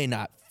 part. we may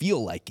not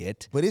feel like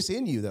it, But it's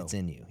in you, though. it's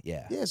in you.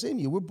 Yeah. Yeah, it's in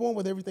you. We're born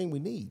with everything we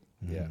need.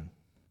 Yeah.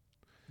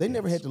 They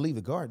never had to leave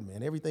the garden,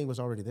 man. Everything was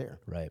already there.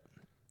 Right.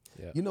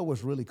 Yeah. You know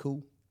what's really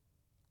cool?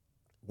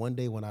 One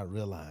day when I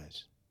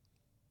realized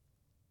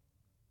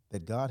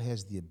that God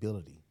has the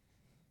ability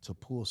to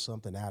pull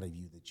something out of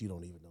you that you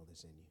don't even know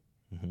that's in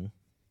you.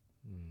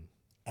 Mm-hmm.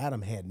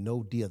 Adam had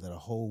no idea that a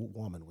whole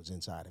woman was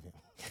inside of him.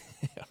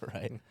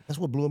 Right. That's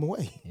what blew him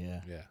away.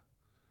 Yeah. Yeah.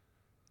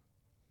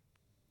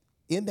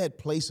 In that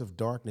place of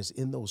darkness,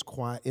 in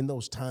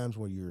those times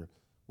where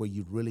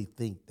you really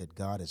think that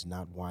God is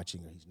not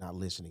watching or He's not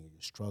listening or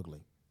you're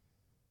struggling,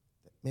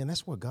 man,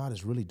 that's where God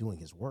is really doing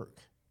His work,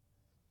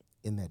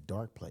 in that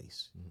dark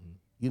place. Mm-hmm.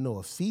 You know,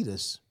 a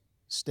fetus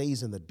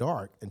stays in the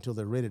dark until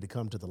they're ready to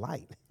come to the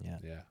light. Yeah.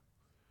 Yeah.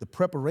 The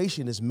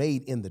preparation is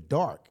made in the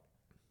dark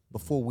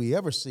before we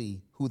ever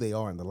see who they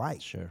are in the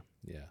light. Sure.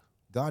 Yeah.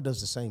 God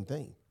does the same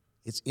thing.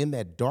 It's in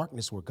that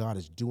darkness where God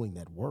is doing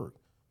that work,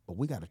 but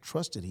we got to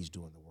trust that He's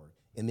doing the work.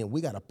 And then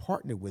we got to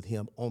partner with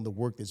Him on the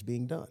work that's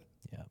being done.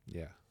 Yeah.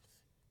 Yeah.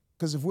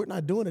 Because if we're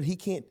not doing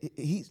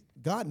it,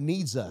 God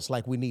needs us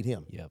like we need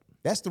Him. Yep.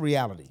 That's the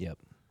reality. Yep.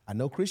 I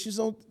know Christians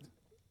don't,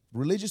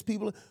 religious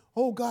people,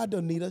 oh, God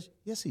doesn't need us.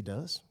 Yes, He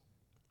does.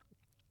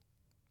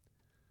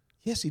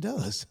 Yes, He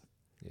does.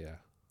 Yeah.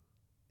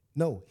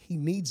 No, He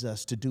needs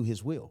us to do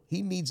His will.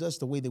 He needs us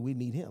the way that we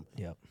need Him.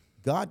 Yep.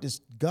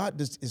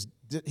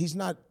 He's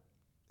not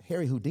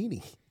Harry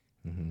Houdini.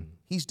 Mm-hmm.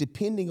 He's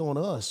depending on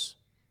us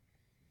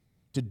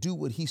to do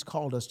what He's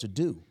called us to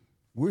do.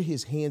 We're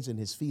His hands and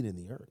His feet in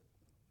the earth.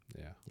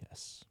 Yeah.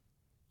 Yes.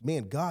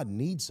 Man, God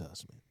needs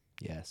us, man.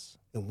 Yes.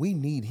 And we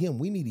need Him.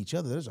 We need each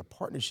other. There's a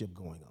partnership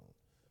going on.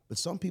 But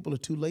some people are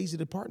too lazy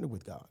to partner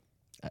with God.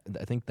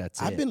 I think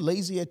that's I've been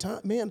lazy at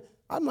times. Man,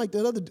 I'm like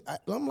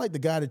the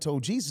guy that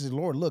told Jesus,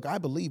 Lord, look, I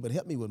believe, but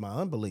help me with my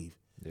unbelief.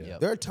 Yeah. Yep.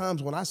 There are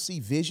times when I see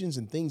visions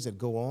and things that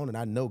go on and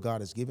I know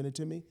God has given it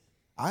to me.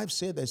 I've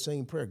said that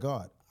same prayer,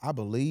 God, I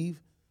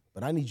believe,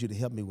 but I need you to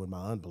help me with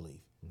my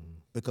unbelief.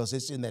 Because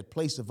it's in that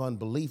place of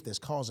unbelief that's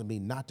causing me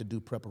not to do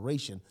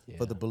preparation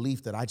for the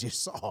belief that I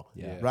just saw,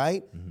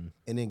 right? Mm-hmm.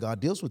 And then God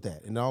deals with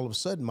that. And all of a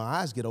sudden, my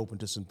eyes get open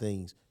to some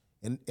things.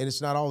 And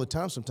it's not all the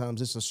time. Sometimes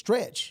it's a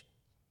stretch.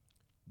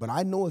 But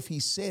I know if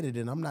He said it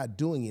and I'm not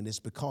doing it, it's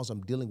because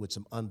I'm dealing with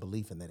some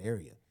unbelief in that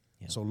area.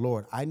 Yeah. So,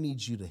 Lord, I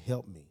need you to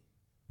help me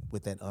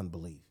with that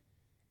unbelief.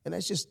 And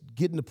that's just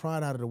getting the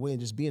pride out of the way and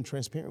just being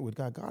transparent with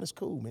God. God is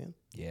cool, man.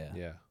 Yeah.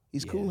 Yeah.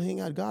 He's cool to hang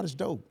out. God is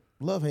dope.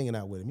 Love hanging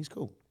out with Him. He's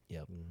cool.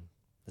 Yep.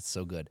 That's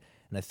so good.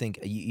 And I think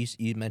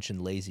you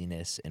mentioned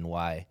laziness and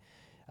why,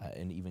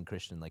 and even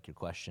Christian, like your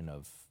question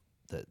of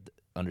the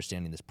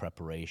understanding this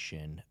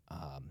preparation.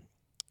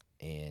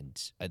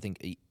 And I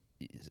think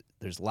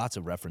there's lots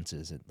of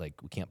references.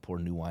 Like we can't pour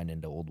new wine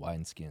into old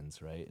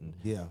wineskins, right?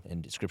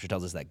 And Scripture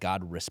tells us that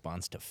God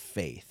responds to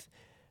faith,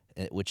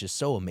 which is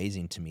so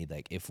amazing to me.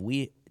 Like if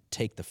we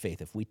take the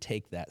faith, if we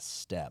take that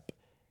step,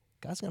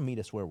 God's going to meet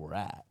us where we're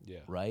at,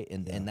 right?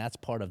 And that's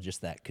part of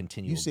just that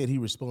continual. You said He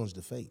responds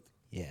to faith.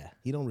 Yeah.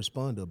 He don't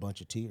respond to a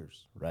bunch of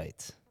tears.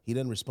 Right. He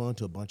doesn't respond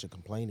to a bunch of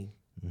complaining.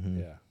 Mm-hmm.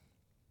 Yeah.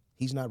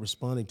 He's not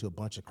responding to a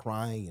bunch of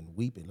crying and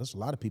weeping. There's a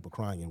lot of people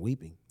crying and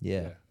weeping.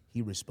 Yeah.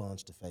 He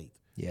responds to faith.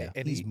 Yeah.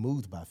 And He's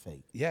moved by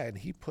faith. Yeah, and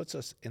He puts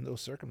us in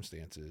those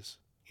circumstances.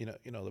 You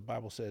know, the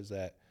Bible says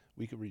that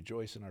we could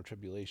rejoice in our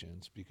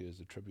tribulations because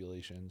the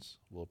tribulations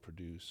will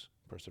produce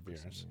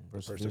perseverance.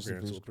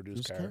 Perseverance will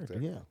produce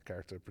character.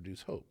 Character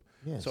produce hope.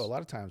 Yes. So a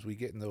lot of times we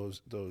get in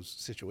those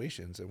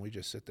situations and we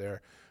just sit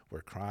there,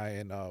 we're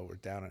crying, we're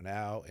down and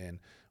out, and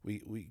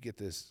we get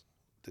this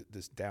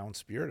down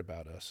spirit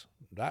about us,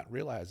 not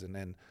realizing.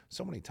 And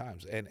so many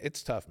times, and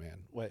it's tough, man.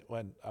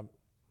 When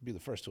be the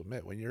first to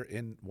admit, when you're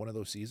in one of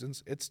those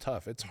seasons, it's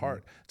tough. It's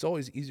hard. It's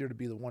always easier to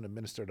be the one to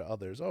minister to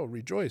others. Oh,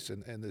 rejoice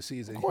in the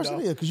season. Of course it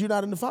is, because you're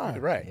not in the fire.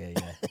 Right.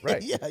 Yeah.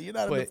 Right. Yeah, you're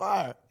not in the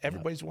fire.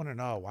 Everybody's wondering,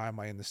 oh, why am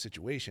I in this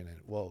situation? And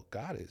well,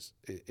 God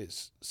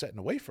is setting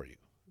a way for you.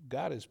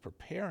 God is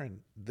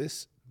preparing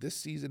this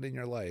season in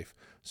your life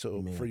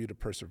for you to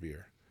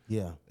persevere.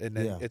 Yeah. And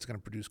then it's going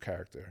to produce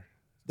character.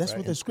 That's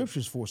what the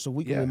scripture's for, so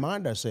we can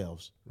remind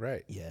ourselves.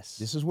 Right. Yes.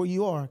 This is where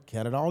you are.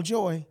 Count it all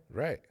joy.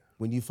 Right.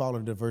 When you fall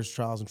into diverse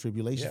trials and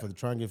tribulations, for the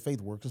trying of faith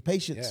work is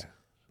patience. Yeah.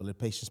 But let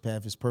patience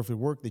have its perfect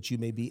work, that you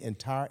may be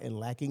entire and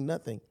lacking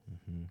nothing.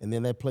 And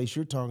then that place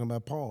you're talking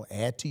about, Paul,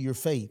 add to your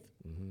faith,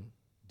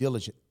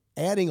 diligent,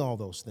 adding all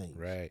those things.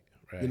 Right.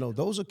 You know,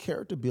 those are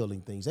character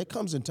building things. That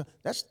comes into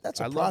that's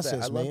a love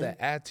process, that. man. I love that.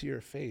 Add to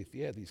your faith.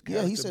 Yeah, these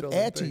character Yeah, he said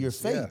add to your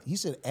faith. Yeah. He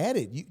said add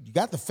it. You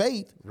got the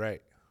faith.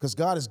 Right. Because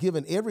God has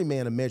given every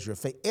man a measure of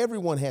faith.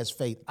 Everyone has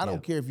faith. I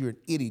don't care if you're an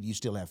idiot, you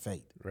still have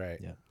faith. Right.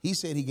 Yeah. He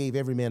said he gave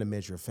every man a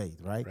measure of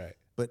faith, right? Right.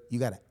 But you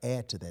got to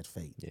add to that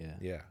faith. Yeah.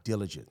 Yeah.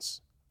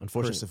 Diligence.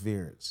 Unfortunately,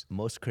 perseverance.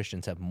 most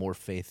Christians have more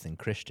faith than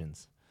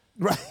Christians.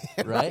 Right.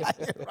 Right?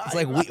 It's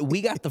like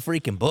we got the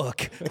freaking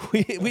book.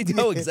 We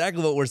know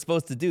exactly what we're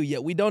supposed to do,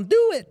 yet we don't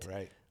do it.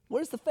 Right.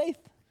 Where's the faith?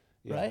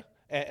 Yeah. Right?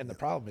 And the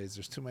problem is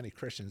there's too many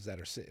Christians that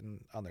are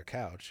sitting on their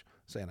couch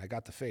saying, I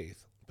got the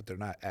faith, but they're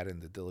not adding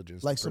the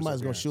diligence. Like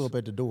somebody's going to show up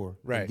at the door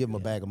and give them a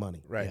bag of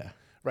money. Right. Yeah.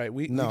 Right.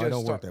 We it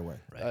don't work that way.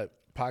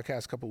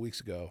 Podcast a couple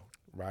weeks ago,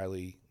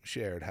 Rylee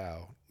shared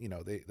how,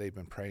 they've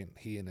been praying,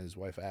 he and his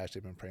wife Ash,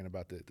 they've been praying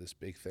about this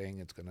big thing.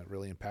 It's going to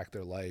really impact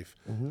their life.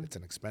 It's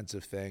an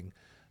expensive thing.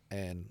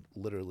 And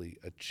literally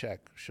a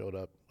check showed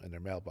up in their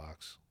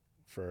mailbox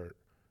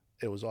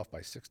it was off by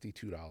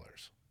 $62.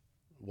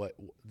 What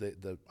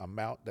the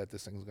amount that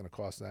this thing is going to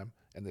cost them,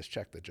 and this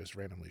check that just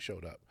randomly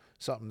showed up,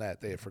 something that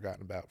they had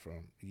forgotten about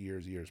from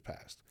years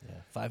past. Yeah.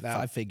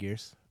 Five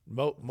figures.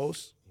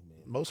 Most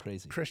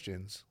Crazy.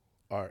 Christians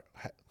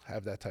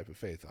have that type of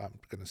faith. I'm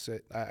going to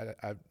sit.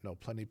 I know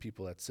plenty of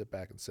people that sit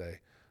back and say,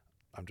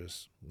 I'm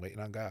just waiting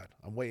on God.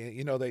 I'm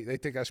waiting. They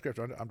take that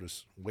scripture. I'm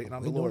just waiting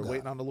on the Lord,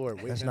 waiting on the Lord,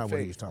 waiting That's in not faith.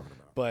 what he was talking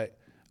about. But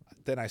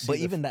then I see. But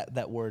even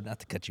that word, not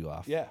to cut you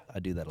off. Yeah. I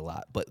do that a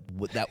lot. But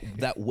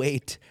that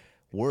wait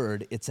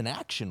word, it's an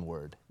action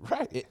word.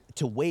 Right.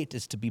 To wait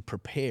is to be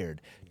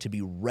prepared, to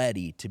be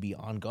ready, to be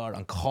on guard,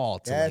 on call,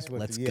 to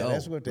let's go.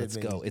 That's what that let's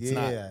go. means. It's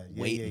not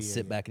wait and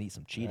sit back and eat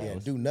some Cheetos. Yeah,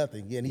 do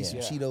nothing. Yeah, and eat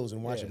some Cheetos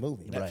and watch a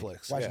movie.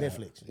 Netflix. Watch Yeah.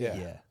 Netflix.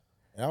 Yeah.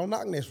 And I don't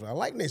knock Netflix. I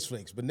like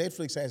Netflix, but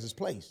Netflix has its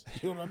place.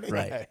 You know what I mean?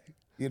 Right.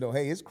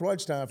 Hey, it's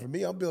crunch time for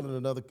me. I'm building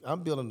another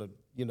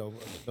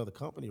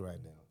company right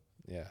now.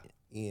 Yeah.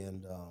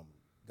 And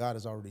God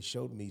has already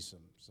showed me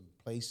some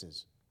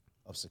places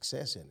of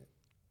success in it.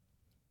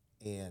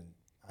 And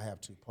I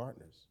have two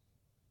partners.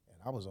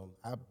 And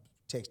I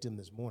texted him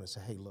this morning and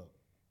said, hey, look,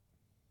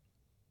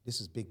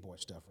 this is big boy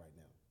stuff right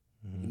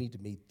now. We need to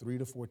meet 3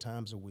 to 4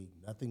 times a week,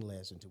 nothing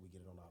less, until we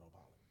get it on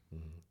autopilot.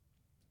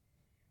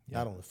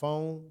 Not on the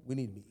phone. We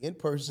need to be in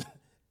person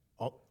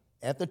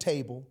at the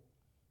table,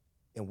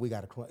 and we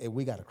got to crunch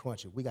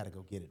it. We got to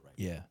go get it right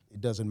now. Yeah.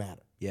 It doesn't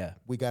matter. Yeah.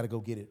 We got to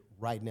go get it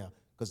right now,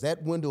 because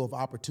that window of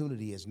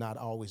opportunity is not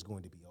always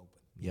going to be open.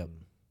 Yep.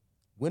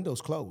 Windows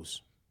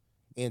close,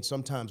 and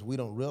sometimes we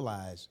don't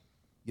realize,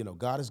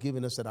 God has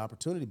given us that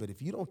opportunity, but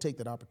if you don't take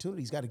that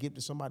opportunity, he's got to give it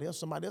to somebody else.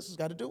 Somebody else has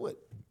got to do it.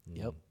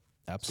 Yep.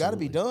 Absolutely. It's got to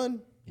be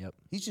done. Yep.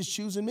 He's just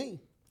choosing me.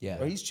 Yeah.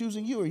 Or he's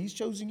choosing you, or he's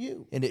choosing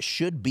you. And it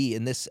should be,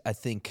 and I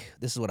think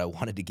this is what I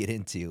wanted to get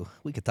into.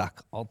 We could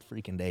talk all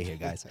freaking day here,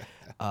 guys.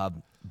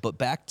 But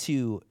back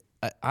to,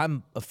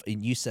 and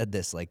you said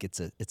this, like it's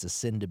a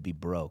sin to be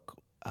broke,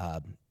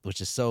 which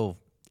is an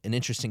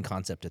interesting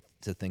concept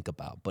to think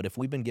about. But if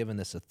we've been given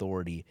this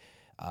authority,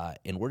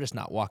 and we're just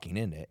not walking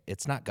in it,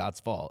 it's not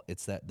God's fault.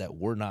 It's that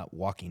we're not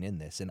walking in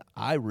this. And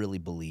I really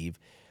believe,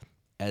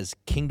 as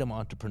kingdom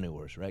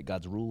entrepreneurs, right,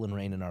 God's rule and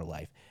reign in our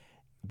life,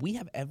 we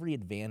have every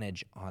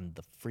advantage on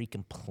the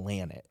freaking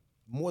planet.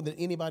 More than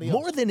anybody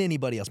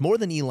else. More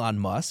than Elon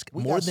Musk.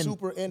 We more got than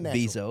super and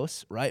natural.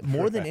 Bezos, right?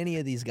 More than any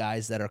of these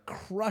guys that are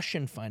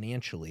crushing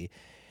financially.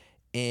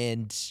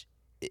 And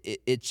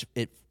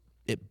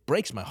it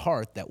breaks my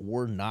heart that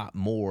we're not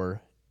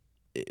more.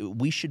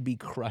 We should be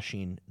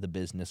crushing the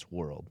business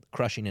world,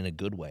 crushing in a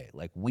good way.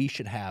 Like we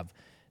should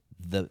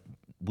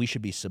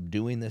be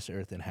subduing this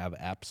earth and have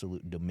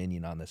absolute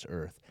dominion on this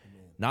earth.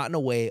 Amen. Not in a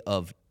way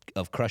of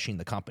crushing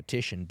the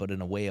competition, but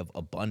in a way of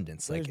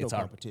abundance. There's it's no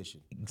our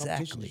competition.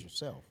 Exactly. Competition is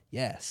yourself.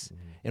 Yes.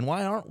 And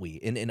why aren't we?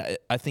 And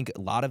I think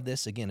a lot of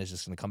this, again, is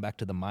just going to come back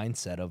to the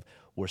mindset of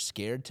we're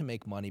scared to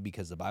make money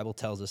because the Bible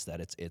tells us that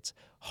it's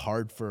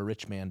hard for a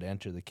rich man to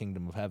enter the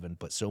kingdom of heaven.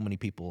 But so many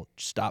people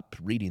stop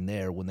reading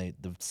there when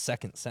the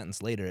second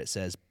sentence later it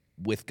says,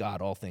 with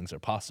God all things are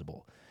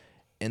possible.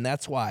 And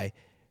that's why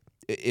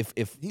if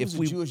a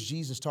Jewish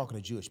Jesus talking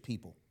to Jewish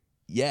people.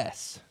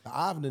 Yes. The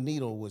eye of the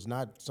needle was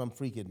not some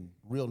freaking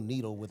real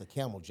needle with a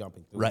camel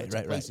jumping through. Right, it's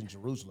a place in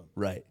Jerusalem.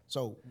 Right.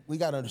 So we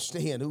got to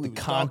understand who he was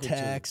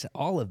context, talking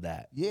to. all of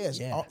that.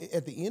 Yes. Yeah.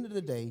 At the end of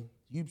the day,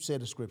 you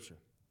said the scripture.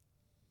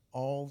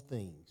 all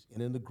things,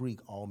 and in the Greek,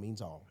 all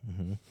means all,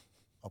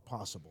 are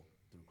possible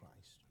through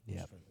Christ. Who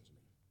strengthens me.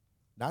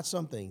 Not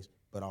some things,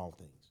 but all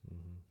things.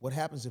 What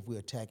happens if we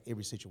attack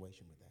every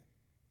situation with that?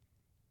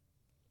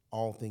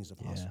 All things are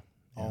possible.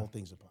 Yeah. All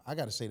things are possible. I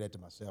got to say that to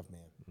myself,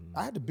 man.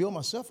 I had to build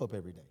myself up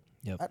every day.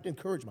 Yep. I have to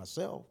encourage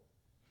myself.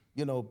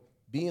 You know,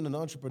 being an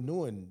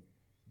entrepreneur and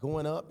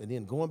going up and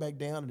then going back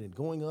down and then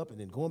going up and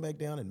then going back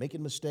down and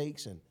making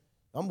mistakes. And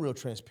I'm real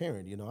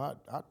transparent. You know,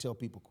 I tell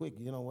people quick,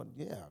 you know what,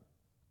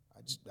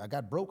 I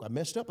got broke. I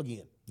messed up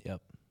again.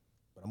 Yep.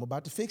 But I'm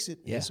about to fix it.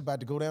 Yeah. It's about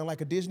to go down like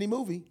a Disney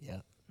movie.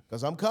 Yep.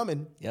 Because I'm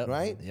coming, Yep.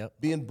 right? Yep.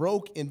 Being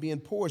broke and being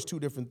poor is two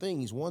different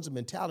things. One's a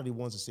mentality,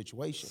 one's a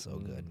situation. So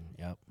good.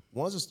 Yep.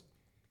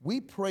 We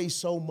pray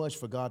so much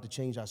for God to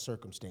change our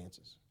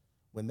circumstances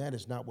when that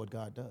is not what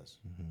God does.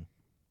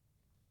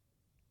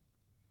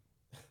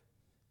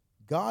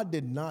 God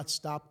did not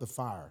stop the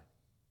fire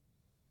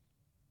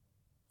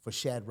for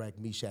Shadrach,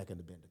 Meshach, and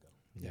Abednego.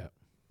 Yeah.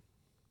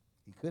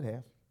 He could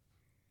have.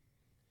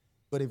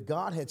 But if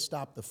God had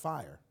stopped the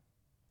fire,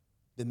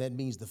 then that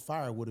means the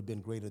fire would have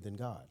been greater than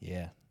God.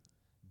 Yeah.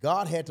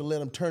 God had to let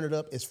them turn it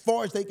up as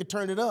far as they could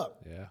turn it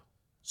up Yeah.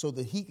 so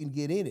that he can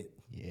get in it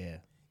Yeah.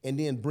 and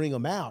then bring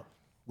them out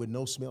with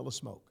no smell of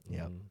smoke.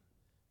 Yep.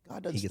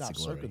 God doesn't He gets stop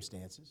the glory.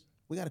 circumstances.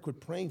 We got to quit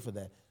praying for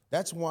that.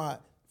 That's why,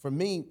 for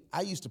me,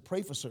 I used to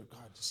pray for certain,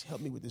 God, just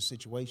help me with this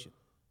situation.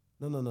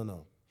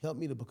 No. Help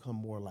me to become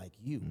more like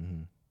you,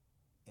 and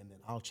then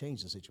I'll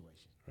change the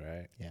situation.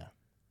 Right. Yeah.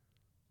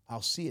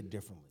 I'll see it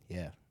differently.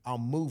 Yeah. I'll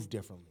move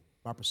differently.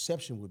 My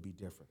perception would be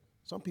different.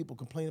 Some people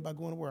complain about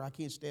going to work. I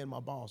can't stand my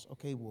boss.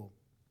 Okay, well,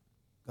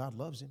 God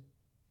loves him.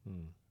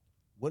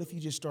 What if you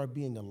just start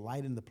being a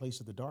light in the place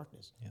of the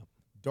darkness? Yep.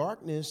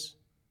 Darkness,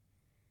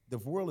 the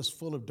world is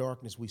full of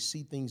darkness. We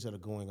see things that are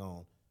going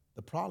on.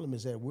 The problem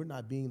is that we're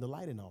not being the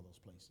light in all those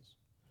places.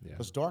 Yeah.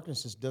 Because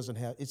darkness doesn't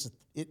have,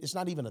 it's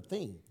not even a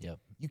thing. Yep.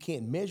 You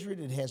can't measure it.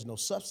 It has no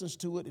substance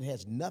to it. It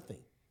has nothing.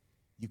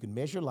 You can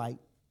measure light.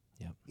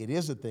 Yep. It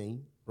is a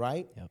thing,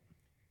 right? Yep.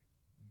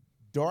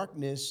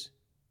 Darkness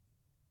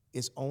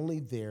is only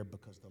there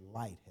because the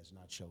light has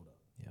not showed up.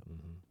 Yep.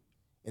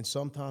 And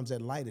sometimes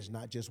that light is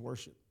not just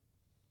worship.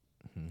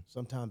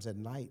 Sometimes that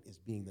night is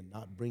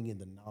not bringing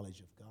the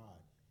knowledge of God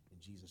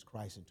and Jesus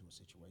Christ into a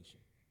situation.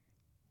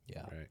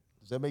 Yeah. Right.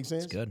 Does that make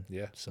sense? It's good.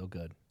 Yeah. So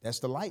good. That's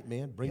the light,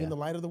 man. Bringing Yeah. the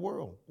light of the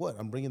world. What?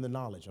 I'm bringing the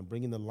knowledge. I'm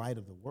bringing the light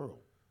of the world.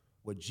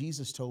 What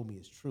Jesus told me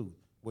is truth.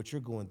 What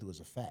you're going through is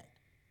a fact.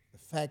 The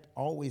fact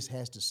always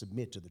has to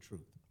submit to the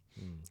truth.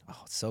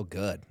 Oh, it's so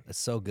good. It's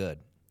so good.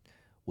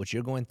 What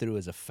you're going through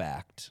is a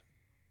fact.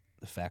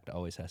 The fact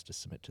always has to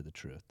submit to the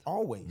truth.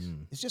 Always.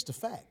 It's just a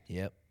fact.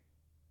 Yep.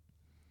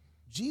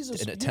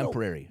 Jesus, And a you know,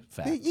 temporary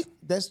fact.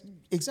 that's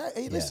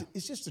exactly. Hey, listen,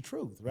 it's just the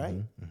truth, right?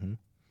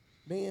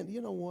 Man,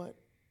 you know what?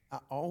 I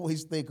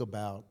always think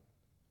about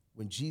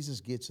when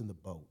Jesus gets in the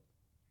boat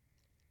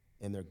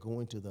and they're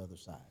going to the other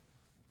side.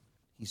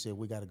 He said,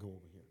 "We got to go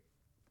over here."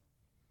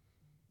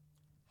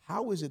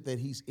 How is it that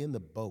he's in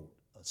the boat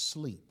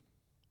asleep?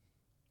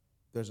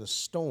 There's a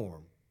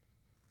storm.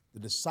 The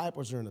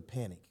disciples are in a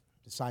panic.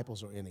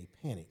 Disciples are in a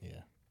panic.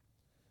 Yeah.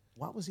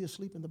 Why was he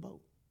asleep in the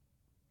boat?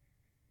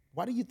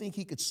 Why do you think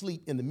he could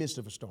sleep in the midst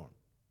of a storm?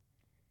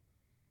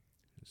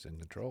 It's in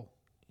control.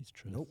 He's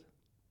truth. Nope.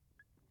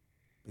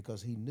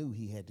 Because he knew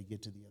he had to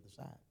get to the other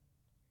side.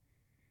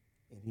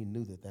 And he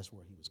knew that that's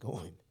where he was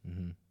going.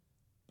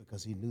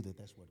 Because he knew that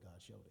that's what God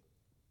showed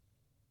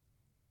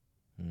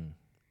him.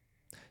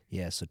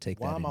 Yeah, so take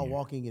Why that am in I your-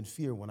 walking in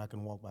fear when I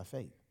can walk by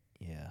faith?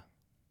 Yeah.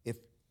 If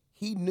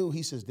he knew,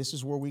 he says, this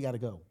is where we got to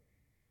go.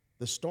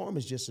 The storm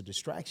is just a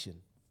distraction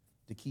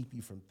to keep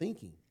you from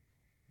thinking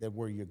that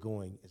where you're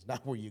going is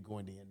not where you're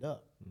going to end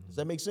up. Does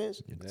that make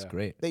sense? It's Yeah.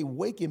 great. They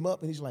wake him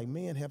up and he's like,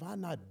 man, have I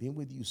not been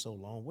with you so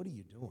long? What are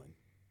you doing?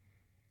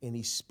 And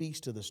he speaks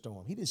to the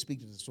storm. He didn't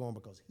speak to the storm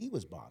because he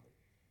was bothered.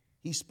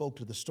 He spoke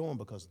to the storm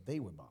because they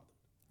were bothered.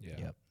 Yeah.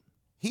 Yep.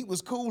 He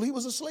was cool. He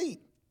was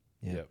asleep.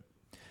 Yeah. Yep.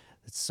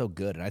 It's so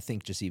good. And I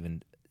think just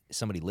even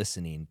somebody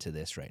listening to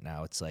this right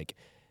now, it's like,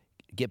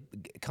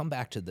 come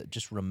back to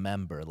just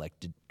remember, like,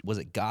 was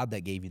it God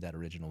that gave you that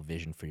original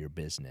vision for your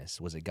business?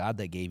 Was it God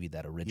that gave you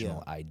that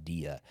original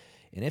idea?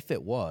 And if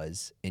it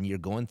was, and you're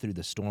going through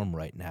the storm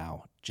right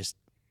now, just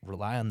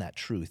rely on that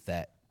truth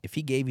that if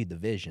he gave you the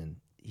vision,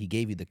 he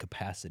gave you the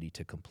capacity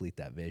to complete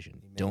that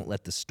vision. Amen. Don't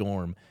let the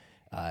storm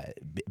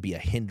be a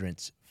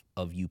hindrance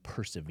of you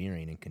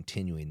persevering and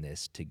continuing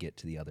this to get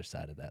to the other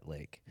side of that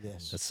lake.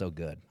 Yes. That's so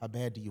good. How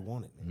bad do you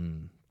want it,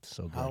 man?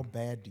 So good. How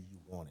bad do you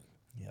want it?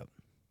 Yep.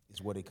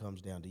 Is what it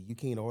comes down to. You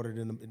can't order it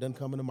it doesn't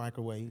come in a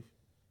microwave.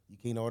 You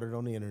can't order it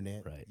on the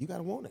internet. Right. You got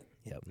to want it.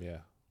 Yep. Yeah.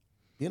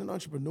 Being an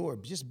entrepreneur,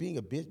 just being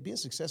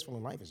successful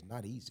in life is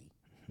not easy.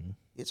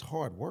 It's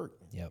hard work,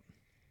 man. Yep.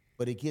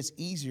 But it gets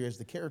easier as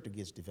the character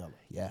gets developed.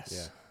 Yes.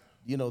 Yeah.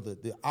 You know,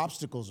 the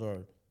obstacles are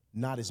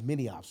not as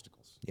many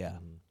obstacles. Yeah.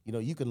 You know,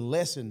 you can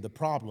lessen the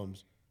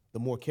problems the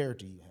more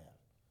character you have.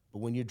 But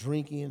when you're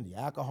drinking, the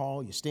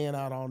alcohol, you're staying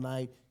out all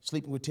night,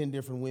 sleeping with 10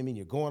 different women,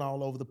 you're going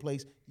all over the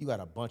place, you got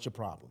a bunch of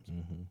problems.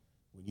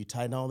 When you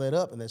tighten all that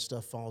up and that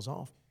stuff falls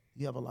off,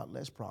 you have a lot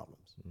less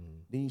problems.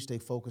 Then you stay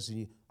focused.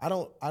 And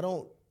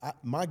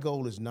my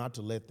goal is not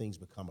to let things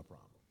become a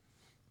problem.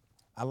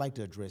 I like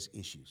to address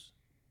issues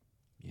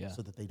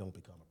so that they don't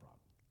become a problem.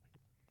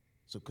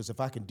 So, because if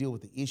I can deal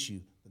with the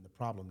issue, then the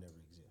problem never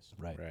exists.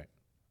 Right.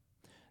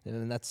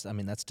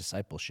 And that's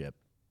discipleship.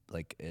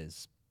 Like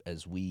as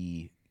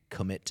we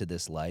commit to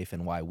this life,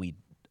 and why we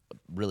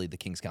really, the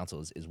King's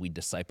Council is we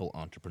disciple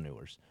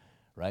entrepreneurs,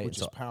 right? Which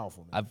is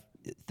powerful, man.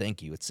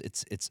 Thank you.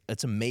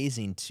 It's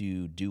amazing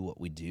to do what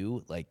we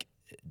do, like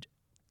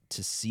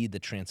to see the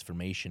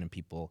transformation in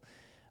people,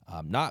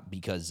 not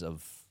because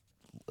of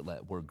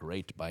that we're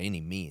great by any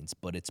means,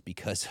 but it's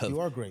because of you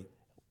are great.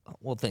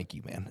 Well, thank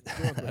you, man.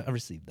 I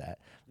received that.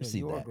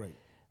 You are great.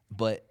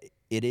 But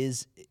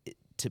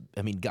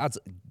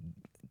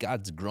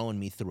God's growing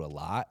me through a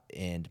lot,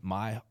 and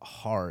my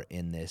heart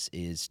in this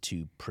is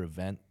to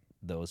prevent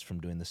those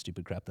from doing the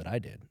stupid crap that I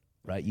did.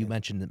 Right? You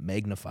mentioned the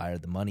magnifier,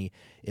 the money.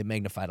 It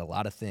magnified a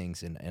lot of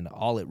things, and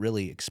all it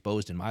really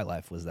exposed in my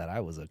life was that I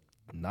was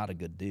not a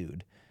good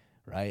dude,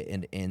 right?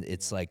 And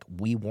it's like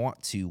we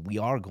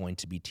are going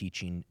to be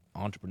teaching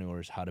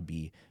entrepreneurs how to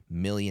be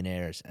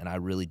millionaires, and I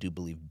really do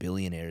believe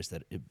billionaires,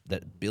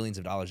 that billions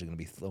of dollars are going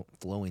to be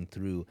flowing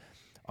through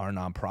our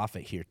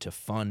nonprofit here to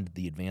fund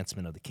the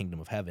advancement of the kingdom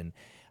of heaven.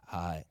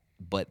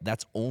 But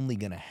that's only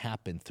going to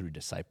happen through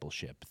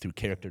discipleship, through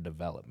character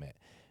development.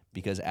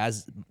 Because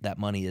as that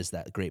money is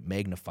that great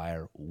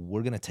magnifier,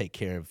 we're going to take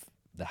care of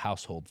the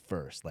household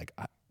first. Like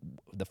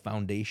the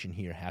foundation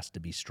here has to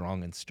be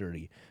strong and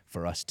sturdy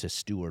for us to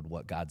steward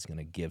what God's going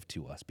to give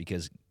to us.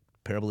 Because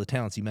Parable of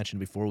Talents, you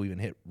mentioned before we even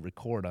hit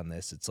record on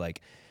this, it's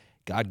like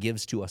God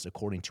gives to us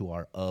according to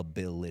our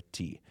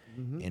ability.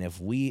 And if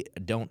we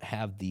don't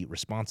have the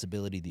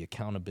responsibility, the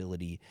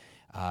accountability,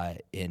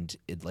 and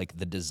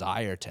the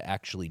desire to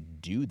actually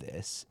do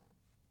this,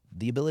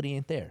 the ability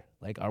ain't there.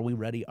 Like, are we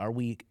ready? Are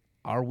we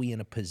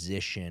in a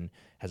position,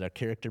 has our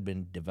character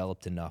been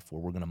developed enough where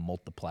we're going to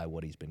multiply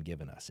what he's been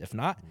given us? If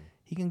not,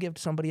 he can give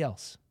to somebody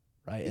else,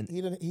 right? And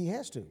he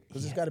has to,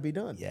 because it's got to be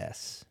done.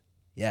 Yes.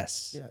 Yeah,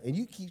 and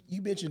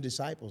you mentioned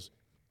disciples.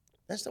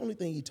 That's the only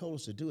thing he told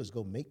us to do is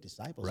go make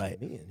disciples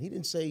of men. He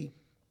didn't say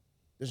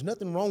there's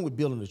nothing wrong with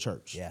building a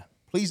church. Yeah.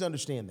 Please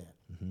understand that.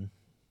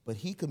 But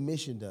he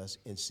commissioned us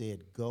and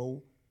said,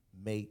 go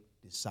make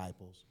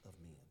disciples of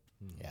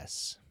men.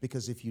 Yes.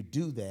 Because if you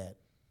do that,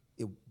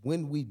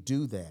 when we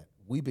do that,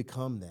 we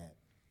become that.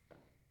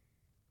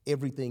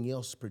 Everything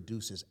else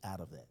produces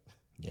out of that.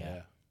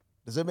 Yeah.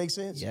 Does that make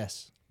sense?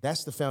 Yes.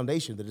 That's the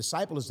foundation. The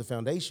disciple is the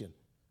foundation.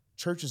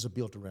 Churches are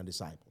built around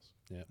disciples.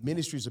 Yep.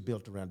 Ministries are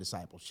built around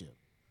discipleship.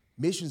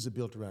 Missions are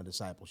built around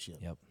discipleship.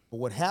 Yep. But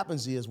what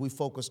happens is we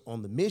focus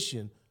on the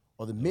mission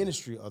or the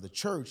ministry or the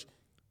church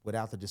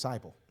without the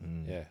disciple.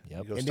 Yeah.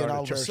 Yep. And then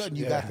all of a sudden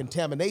you got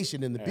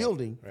contamination in the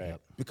building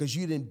because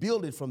you didn't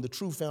build it from the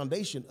true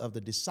foundation of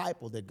the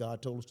disciple that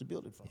God told us to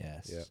build it from.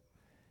 Yes. Yep.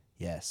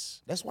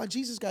 Yes. That's why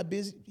Jesus got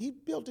busy. He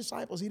built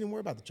disciples. He didn't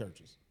worry about the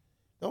churches.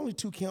 The only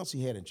two counts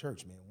he had in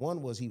church, man.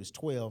 One was he was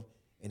 12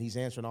 and he's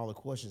answering all the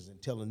questions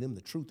and telling them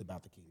the truth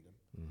about the kingdom.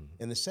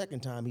 And the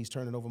second time he's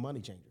turning over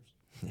money changers.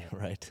 Yeah,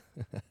 right.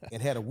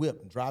 And had a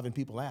whip and driving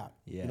people out.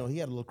 Yeah. You know, he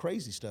had a little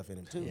crazy stuff in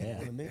him too. Yeah. You know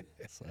what I mean?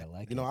 That's what I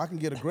like. You know, I can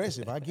get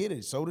aggressive. I get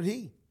it. So did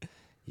he.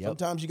 Yep.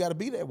 Sometimes you got to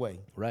be that way.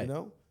 Right. You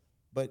know?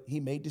 But he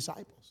made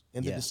disciples.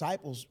 And the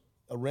disciples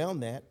around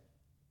that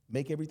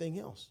make everything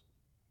else.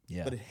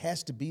 Yeah. But it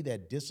has to be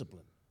that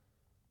discipline.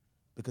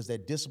 Because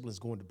that discipline is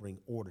going to bring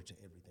order to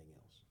everything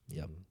else.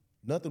 Yep.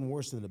 Nothing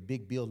worse than a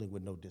big building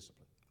with no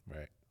discipline.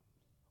 Right.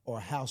 Or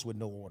a house with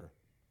no order.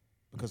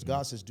 Because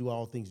God says do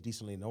all things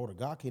decently in order.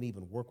 God can't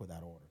even work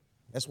without order.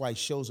 That's why he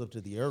shows up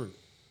to the earth.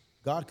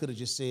 God could have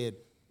just said,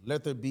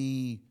 let there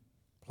be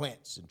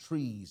plants and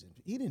trees. And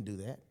he didn't do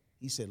that.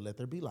 He said, let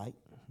there be light.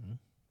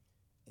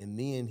 And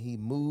then he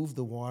moved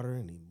the water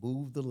and he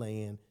moved the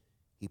land.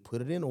 He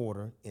put it in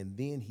order and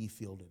then he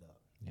filled it up.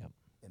 Yep.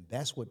 And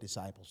that's what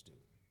disciples do.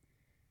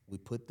 We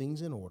put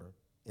things in order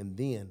and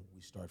then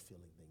we start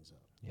filling things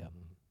up. Yep.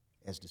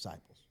 As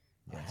disciples.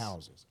 Our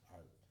houses,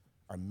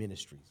 our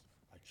ministries,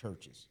 our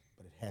churches.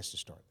 But it has to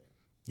start there.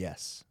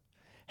 Yes.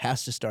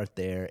 Has to start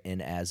there,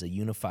 and as a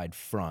unified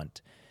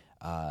front,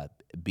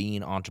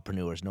 being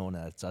entrepreneurs, knowing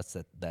that it's us,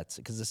 that's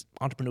because this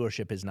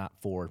entrepreneurship is not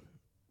for,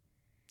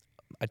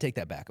 I take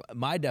that back.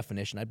 My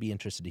definition, I'd be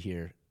interested to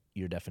hear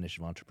your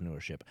definition of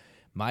entrepreneurship.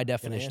 My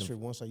definition. Can I answer it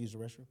once I use the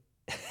restroom?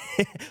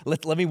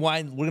 let me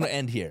wind, we're going to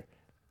end here.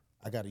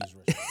 I got to use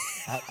the restroom.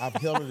 I've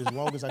held it as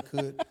long as I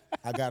could.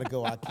 I got to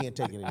go. I can't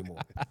take it anymore.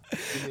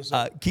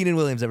 Keenan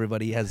Williams,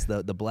 everybody, he has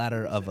the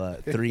bladder of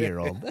a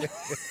 3-year-old. 55,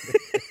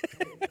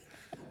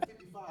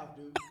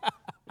 dude.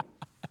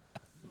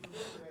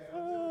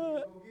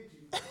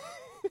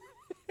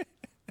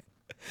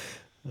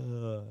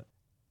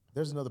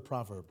 There's another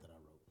proverb that I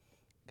wrote.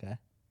 Okay.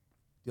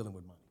 Dealing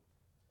with money.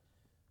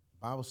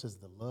 The Bible says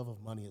the love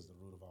of money is the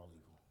root of all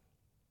evil.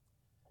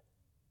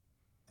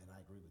 And I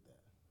agree with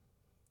that.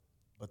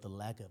 But the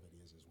lack of it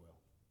is as well.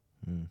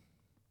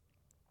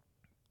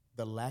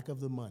 The lack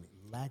of money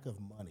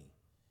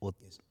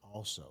is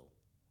also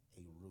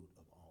a root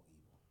of all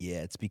evil.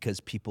 Yeah, it's because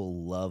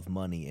people love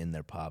money in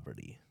their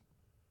poverty.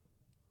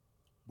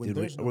 When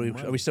there's no money,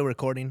 are we still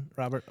recording,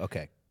 Robert?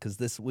 Okay,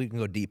 because we can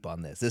go deep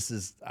on this.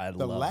 I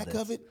the love lack this.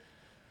 of it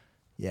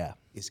Yeah.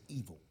 is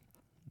evil.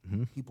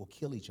 Mm-hmm. People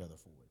kill each other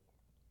for it.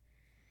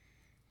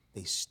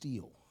 They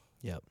steal.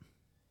 Yep.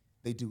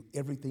 They do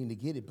everything to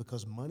get it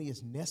because money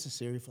is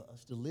necessary for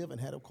us to live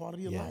and have a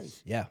quality of life.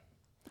 Yeah.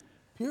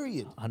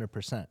 Period.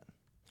 100%.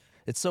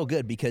 It's so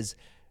good because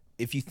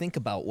if you think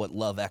about what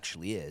love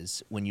actually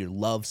is, when you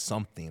love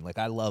something, like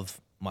I love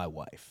my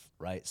wife,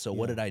 right? So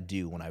what did I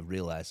do when I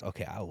realized,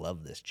 okay, I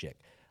love this chick?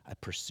 I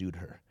pursued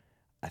her.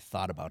 I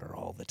thought about her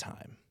all the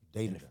time.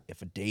 Dated her.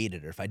 If I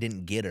dated her, if I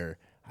didn't get her,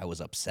 I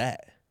was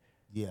upset.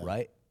 Yeah.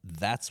 Right?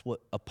 That's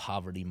what a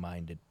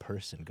poverty-minded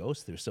person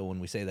goes through. So when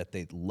we say that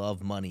they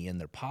love money in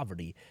their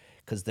poverty,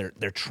 because they're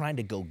trying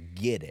to go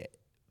get it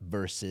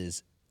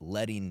versus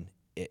letting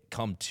it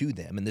come to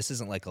them. And this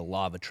isn't like a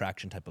law of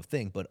attraction type of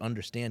thing, but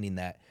understanding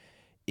that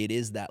it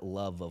is that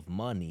love of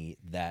money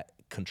that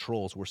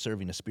controls. We're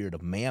serving a spirit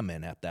of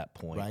mammon at that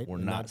point. Right. We're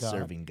And not not God.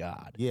 serving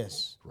God.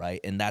 Yes. Right?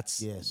 And that's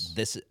Yes.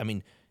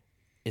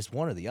 it's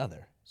one or the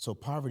other. So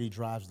poverty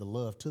drives the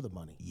love to the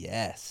money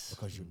Yes.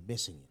 because you're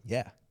missing it.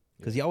 Yeah.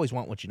 Because you always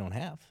want what you don't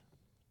have.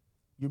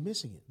 You're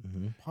missing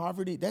it.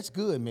 Poverty, that's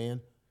good, man.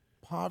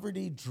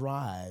 Poverty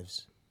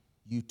drives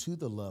you to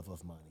the love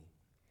of money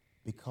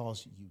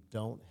because you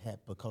don't have,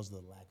 because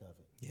of the lack of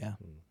it. Yeah.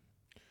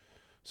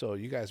 So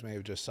you guys may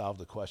have just solved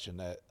the question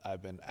that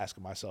I've been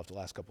asking myself the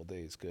last couple of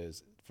days,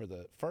 because for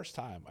the first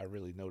time, I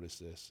really noticed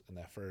this in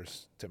that 1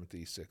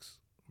 Timothy 6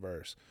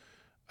 verse.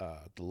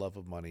 The love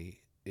of money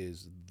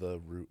is the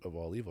root of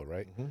all evil,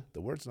 right? The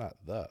word's not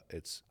the,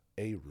 it's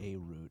a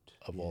root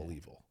of all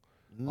evil.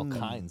 All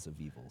kinds of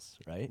evils,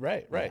 right?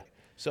 Right. Yeah.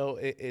 So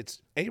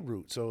it's a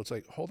root. So it's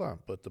like, hold on,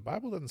 but the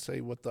Bible doesn't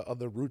say what the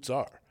other roots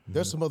are.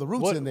 There's some other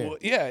roots in there. Well,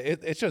 yeah,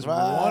 it's just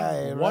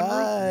Right, one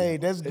right.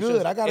 root. That's It's good.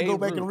 just I got to a go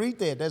back root. and read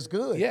that. That's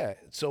good. Yeah.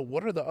 So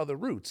what are the other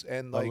roots?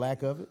 And A like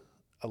lack of it.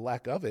 a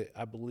lack of it,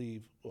 I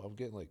believe. Well, I'm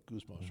getting like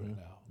goosebumps right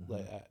now.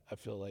 Like I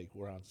feel like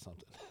we're on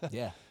something.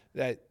 Yeah.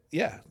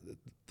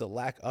 The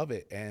lack of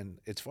it, and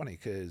it's funny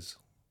because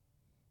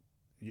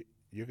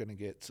you're going to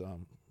get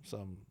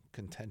some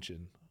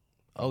contention.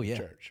 Oh, yeah.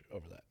 Church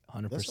over that.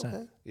 100%. That's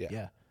okay.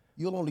 Yeah.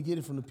 You'll only get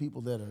it from the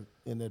people that are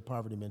in that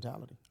poverty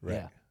mentality. Right.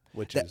 Yeah.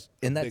 Which That- is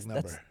and a that's, big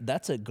number.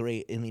 That's a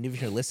great, I mean,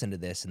 if you're listening to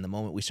this and the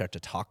moment we start to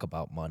talk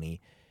about money,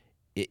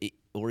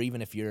 or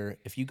even if you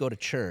go to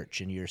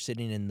church and you're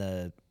sitting in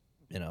the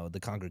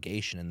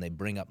congregation and they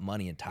bring up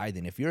money and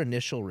tithing, if your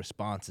initial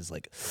response is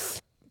like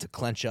to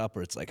clench up,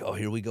 or it's like, oh,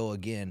 here we go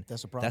again.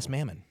 That's a problem. That's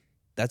mammon.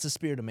 That's a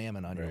spirit of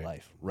mammon on your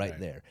life right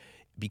there,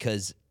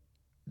 because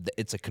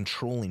it's a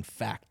controlling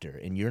factor,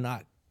 and you're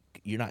not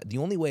the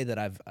only way that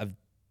I've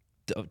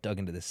dug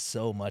into this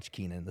so much,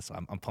 Keenan.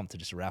 I'm pumped to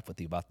just wrap with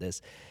you about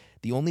this.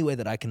 The only way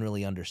that I can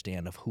really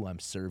understand of who I'm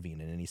serving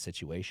in any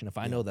situation, if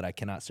I know that I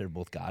cannot serve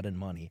both God and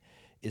money,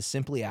 is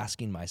simply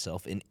asking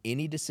myself, in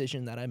any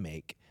decision that I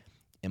make,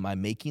 am I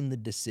making the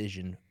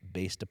decision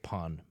based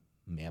upon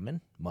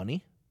mammon,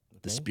 money,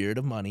 the spirit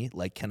of money?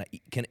 Like,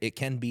 it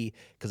can be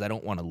because I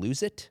don't want to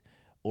lose it,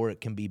 or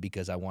it can be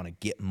because I want to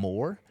get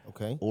more.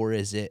 Okay. Or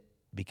is it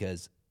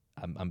because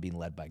I'm being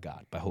led by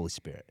God, by Holy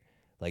Spirit?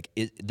 Like,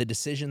 the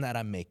decision that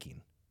I'm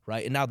making,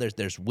 right? And now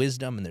there's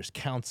wisdom and there's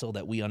counsel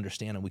that we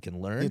understand and we can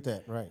learn. Get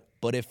that, right.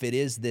 But if it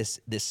is this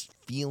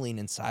feeling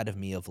inside of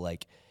me of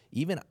like,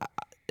 even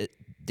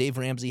Dave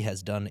Ramsey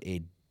has done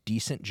a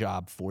decent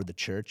job for the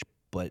church,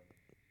 but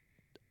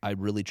I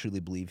really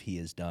truly believe he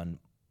has done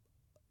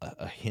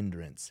a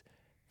hindrance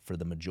for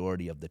the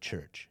majority of the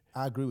church.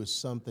 I agree with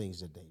some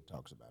things that Dave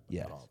talks about, but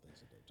Yes. not all things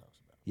that Dave talks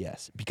about.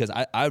 Yes, because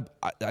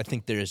I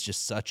think there is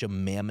just such a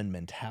mammon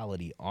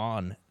mentality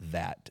on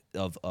that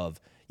of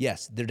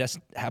yes, there just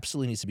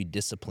absolutely needs to be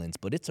disciplines,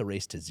 but it's a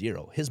race to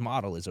zero. His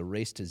model is a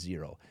race to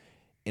zero,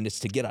 and it's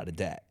to get out of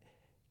debt.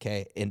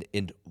 Okay,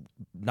 and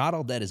not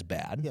all debt is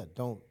bad. Yeah,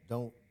 don't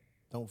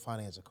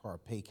finance a car.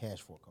 Pay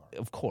cash for a car.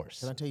 Of course.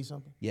 Can I tell you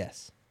something?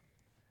 Yes.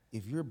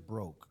 If you're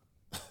broke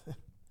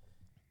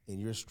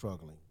and you're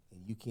struggling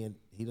and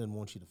he doesn't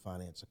want you to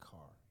finance a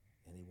car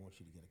and he wants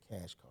you to get a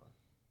cash car.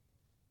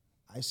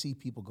 I see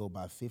people go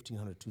buy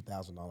 $1,500,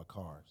 $2,000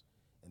 cars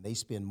and they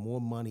spend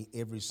more money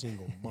every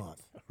single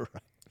month Right.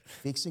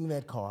 fixing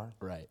that car,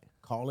 Right.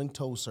 calling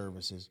tow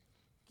services,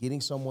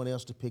 getting someone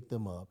else to pick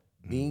them up,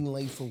 being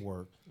late for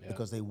work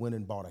because they went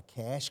and bought a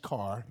cash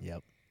car.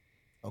 Yep.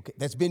 Okay,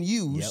 that's been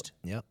used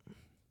Yep.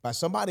 by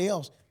somebody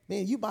else.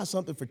 Man, you buy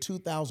something for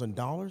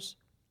 $2,000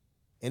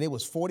 and it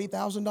was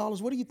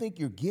 $40,000. What do you think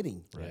you're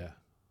getting? Yeah.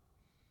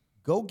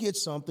 Go get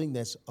something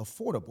that's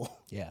affordable.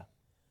 Yeah.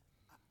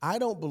 I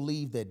don't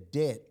believe that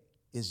debt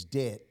is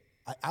debt.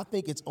 I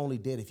think it's only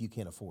debt if you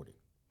can't afford it.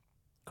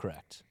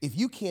 Correct. If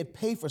you can't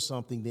pay for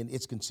something, then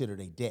it's considered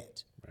a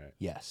debt. Right.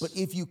 Yes. But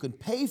if you can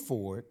pay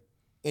for it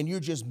and you're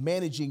just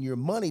managing your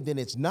money, then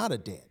it's not a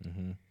debt.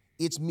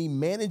 It's me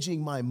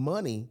managing my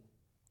money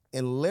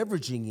and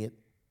leveraging it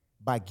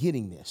by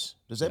getting this.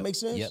 Does that make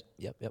sense?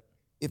 Yep.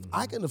 If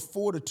I can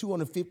afford a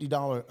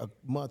 $250 a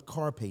month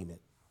car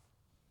payment,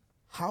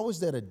 how is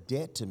that a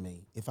debt to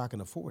me if I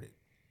can afford it?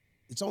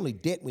 It's only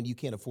debt when you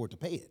can't afford to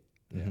pay it.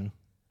 Mm-hmm.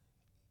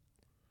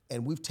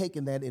 And we've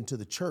taken that into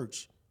the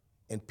church,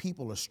 and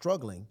people are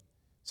struggling.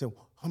 So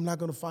I'm not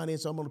going to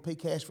finance, I'm going to pay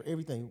cash for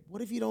everything.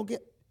 What if you don't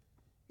get,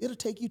 it'll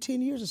take you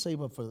 10 years to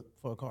save up for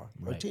a car,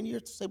 or 10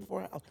 years to save up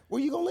for a house.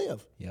 Where are you going to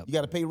live? Yep. You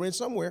got to pay rent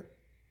somewhere.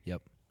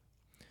 Yep.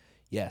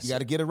 Yes. You got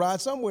to get a ride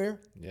somewhere.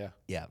 Yeah.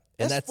 Yeah.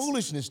 And That's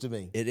foolishness to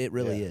me. It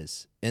really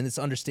is. And it's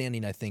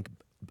understanding, I think,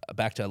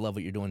 back to I love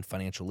what you're doing,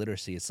 financial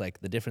literacy. It's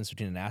like the difference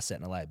between an asset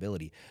and a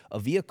liability. A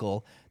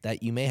vehicle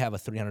that you may have a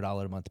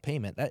 $300 a month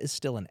payment, that is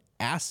still an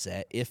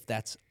asset if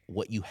that's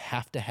what you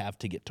have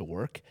to get to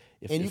work.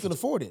 And you can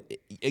afford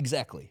it.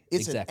 Exactly.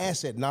 It's an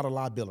asset, not a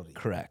liability.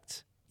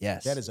 Correct.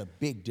 Yes. That is a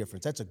big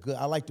difference.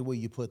 I like the way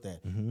you put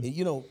that. And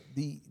you know,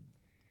 the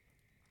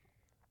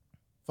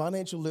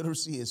financial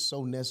literacy is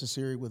so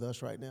necessary with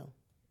us right now,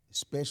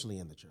 especially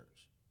in the church.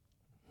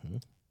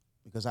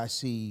 Because I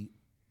see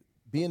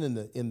being in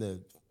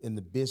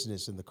the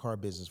business, in the car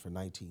business for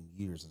 19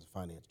 years as a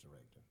finance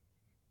director,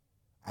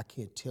 I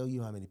can't tell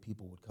you how many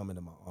people would come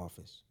into my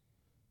office,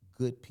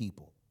 good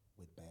people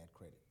with bad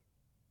credit.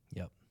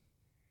 Yep.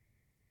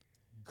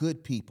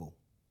 Good people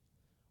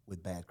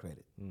with bad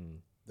credit.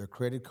 Their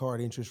credit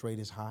card interest rate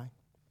is high.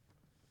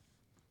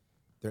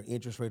 Their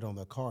interest rate on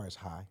their car is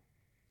high.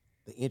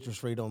 The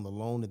interest rate on the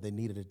loan that they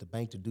needed at the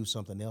bank to do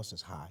something else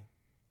is high.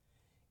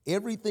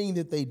 Everything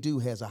that they do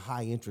has a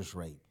high interest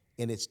rate,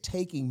 and it's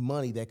taking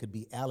money that could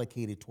be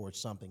allocated towards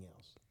something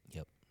else.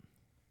 Yep.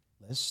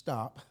 Let's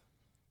stop.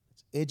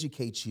 Let's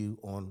educate you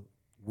on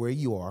where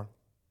you are,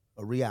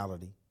 a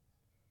reality,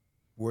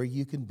 where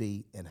you can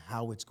be, and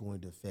how it's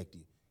going to affect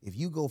you. If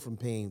you go from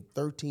paying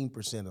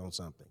 13% on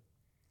something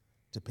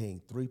to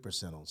paying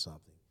 3% on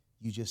something,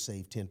 you just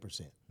save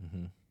 10%.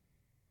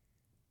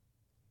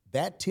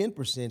 That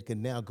 10%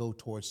 can now go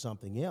towards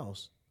something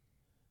else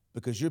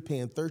because you're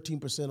paying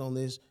 13% on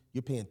this,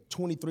 you're paying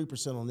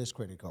 23% on this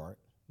credit card,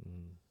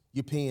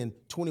 you're paying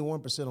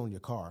 21% on your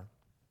car.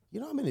 You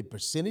know how many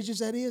percentages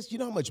that is? You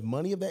know how much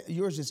money of that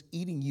yours is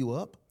eating you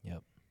up?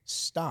 Yep.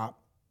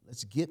 Stop.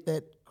 Let's get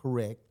that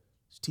correct.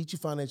 Let's teach you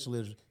financial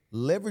literacy.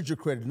 Leverage your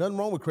credit. Nothing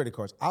wrong with credit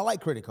cards. I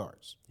like credit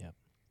cards. Yep.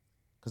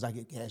 Because I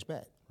get cash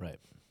back. Right.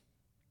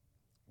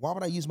 Why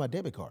would I use my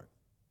debit card?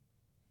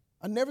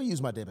 I never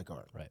use my debit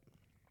card. Right.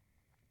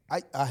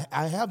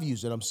 I have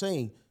used it. I'm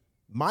saying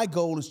my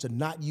goal is to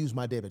not use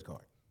my debit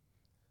card.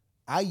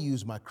 I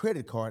use my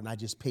credit card and I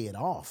just pay it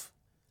off.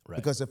 Right.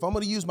 Because if I'm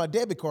going to use my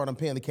debit card, I'm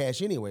paying the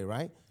cash anyway,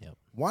 right? Yep.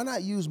 Why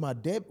not use my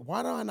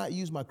Why do I not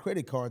use my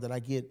credit card that I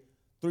get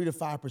 3 to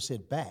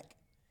 5% back?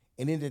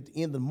 And then at the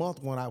end of the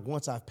month,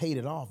 once I've paid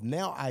it off,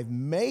 now I've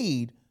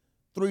made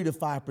 3 to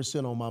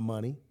 5% on my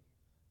money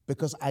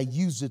because I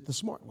used it the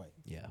smart way.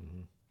 Yeah.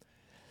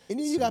 And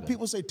then you got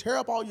people say, tear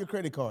up all your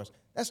credit cards.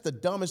 That's the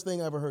dumbest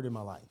thing I ever heard in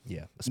my life.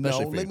 Yeah.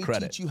 Especially for let your me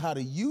credit. teach you how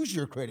to use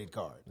your credit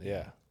card.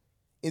 Yeah.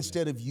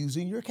 Instead of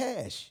using your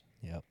cash.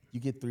 Yep. You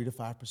get 3 to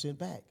 5%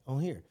 back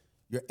on here.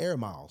 Your air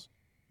miles,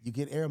 you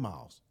get air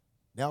miles.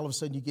 Now all of a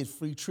sudden you get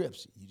free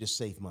trips. You just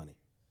save money.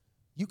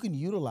 You can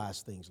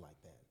utilize things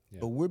like that. Yeah.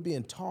 But we're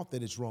being taught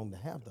that it's wrong to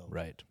have those.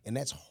 Right. And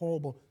that's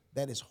horrible.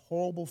 That is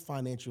horrible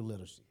financial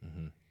literacy.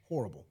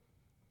 Horrible.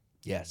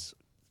 Yes.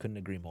 Couldn't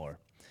agree more.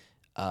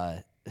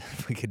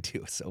 We could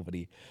do so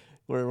many.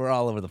 We're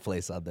all over the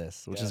place on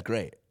this, which is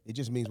great. It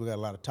just means we got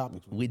a lot of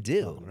topics. We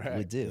do. Right.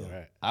 We do. Yeah.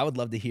 Right. I would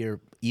love to hear,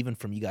 even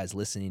from you guys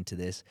listening to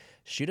this,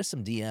 shoot us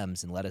some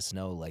DMs and let us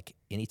know like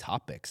any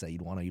topics that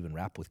you'd want to even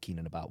rap with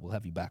Keenan about. We'll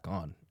have you back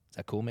on. Is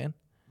that cool, man?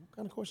 What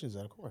kind of question is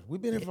that? Of course.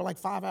 We've been here for like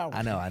 5 hours.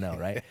 I know,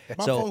 right?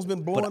 My phone's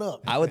been blowing but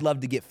up. I would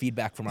love to get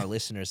feedback from our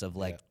listeners of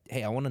like,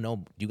 hey, I want to know,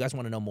 do you guys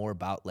want to know more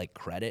about like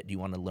credit? Do you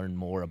want to learn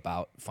more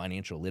about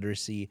financial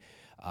literacy?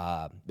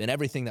 And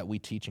everything that we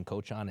teach and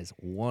coach on is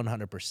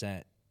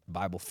 100%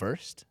 Bible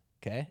first.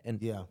 Okay. And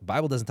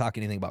Bible doesn't talk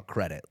anything about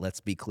credit. Let's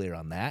be clear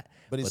on that.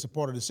 But it's a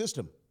part of the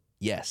system.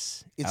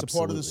 Yes. It's absolutely. a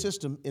part of the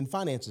system in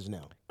finances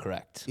now.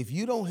 Correct. If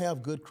you don't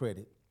have good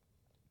credit,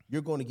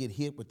 you're going to get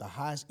hit with the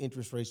highest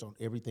interest rates on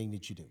everything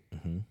that you do.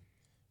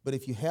 But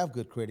if you have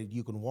good credit,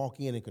 you can walk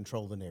in and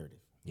control the narrative.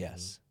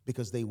 Yes.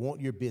 Because they want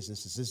your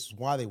business. This is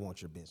why they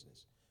want your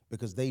business.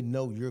 Because they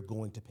know you're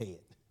going to pay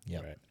it.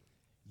 Yeah. Right.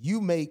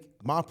 You make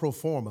my pro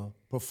forma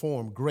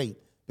perform great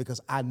because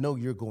I know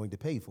you're going to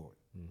pay for it.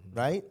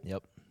 Right?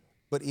 Yep.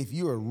 But if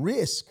you're a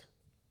risk,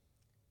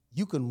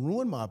 you can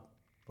ruin my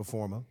pro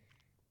forma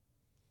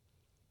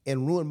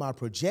and ruin my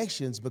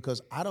projections because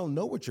I don't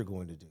know what you're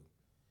going to do.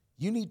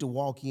 You need to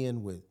walk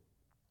in with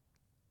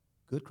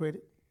good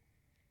credit.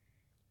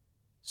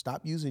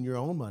 Stop using your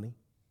own money.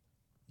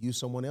 Use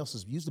someone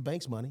else's. Use the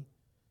bank's money.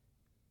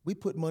 We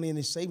put money in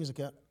this savings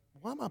account.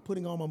 Why am I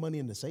putting all my money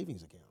in the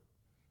savings account?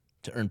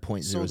 To earn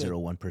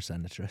 0.001%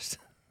 interest.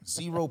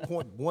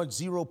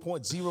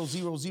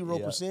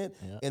 0.000%,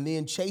 and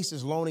then Chase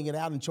is loaning it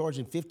out and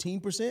charging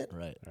 15%.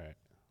 Right.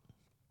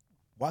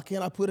 Why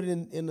can't I put it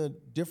in a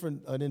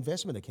different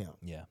investment account?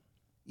 Yeah.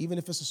 even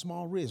if it's a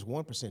small risk,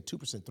 1%,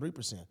 2%,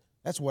 3%.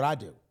 That's what I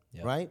do,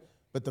 right?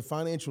 But the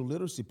financial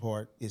literacy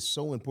part is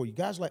so important.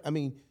 You guys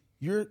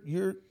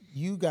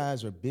you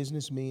guys are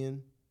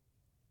businessmen.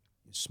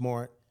 You're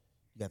smart.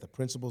 You got the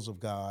principles of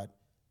God.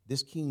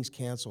 This King's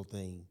Council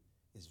thing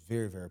is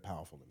very, very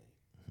powerful to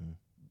me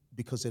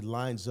because it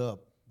lines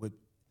up with.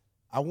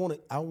 I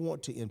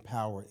want to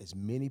empower as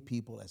many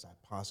people as I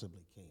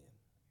possibly can.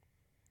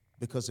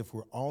 Because if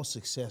we're all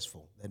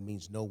successful, that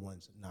means no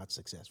one's not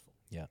successful.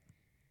 Yep.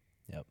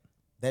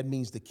 That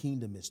means the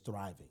kingdom is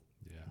thriving.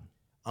 Yeah.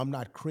 I'm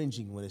not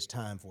cringing when it's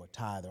time for a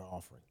tithe or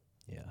offering.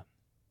 Yeah.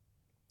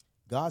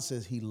 God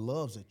says he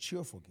loves a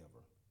cheerful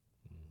giver.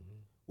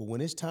 But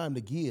when it's time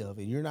to give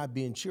and you're not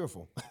being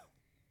cheerful,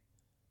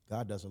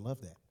 God doesn't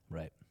love that.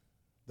 Right.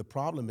 The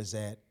problem is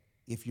that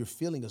if you're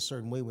feeling a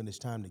certain way when it's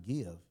time to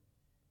give,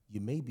 you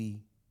may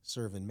be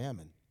serving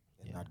mammon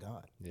and not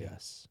God.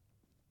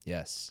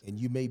 Yes. And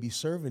you may be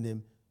serving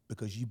him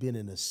because you've been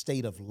in a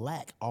state of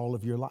lack all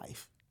of your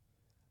life,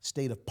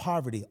 state of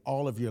poverty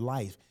all of your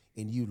life,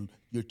 and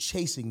you're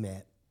chasing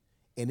that,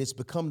 and it's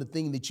become the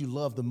thing that you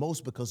love the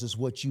most because it's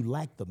what you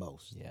lack the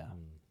most. Yeah.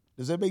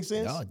 Does that make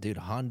sense? No, dude,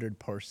 100%.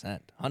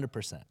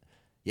 100%.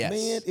 Yes.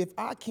 Man,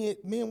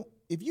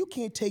 if you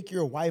can't take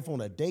your wife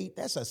on a date,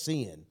 that's a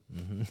sin.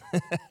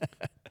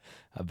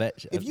 I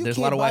bet If you there's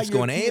a can't lot of buy wives your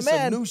going, kids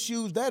amen. some new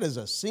shoes, that is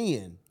a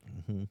sin.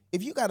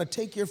 If you got to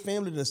take your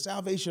family to the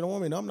Salvation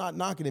Army, and I'm not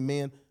knocking it,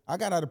 man. I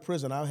got out of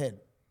prison. I had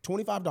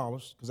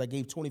 $25 because I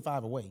gave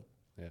 25 away.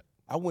 Yeah.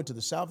 I went to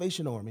the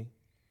Salvation Army,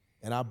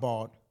 and I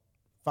bought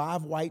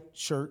 5 white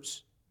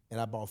shirts, and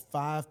I bought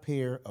 5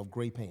 pair of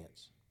gray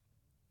pants,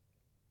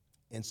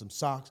 and some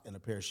socks and a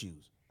pair of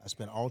shoes. I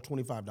spent all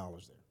 $25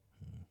 there.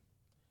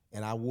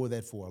 And I wore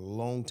that for a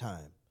long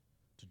time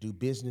to do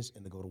business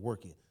and to go to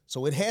work in.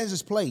 So it has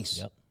its place.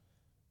 Yep.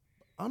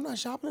 I'm not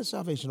shopping at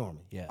Salvation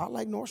Army. Yeah. I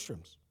like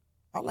Nordstrom's.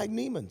 I like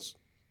Neiman's.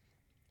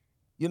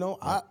 You know,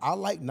 I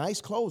like nice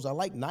clothes. I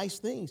like nice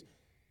things.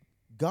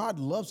 God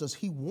loves us.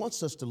 He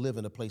wants us to live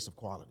in a place of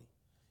quality.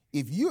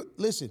 If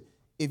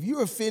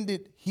you're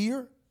offended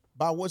here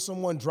by what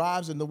someone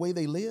drives and the way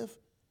they live,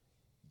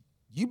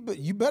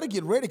 you better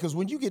get ready because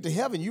when you get to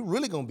heaven, you're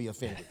really going to be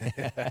offended.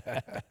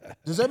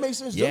 Does that make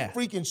sense? Yeah. The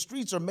freaking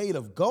streets are made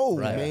of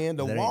gold, man.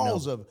 The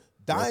walls of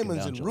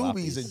diamonds and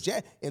rubies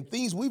and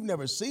things we've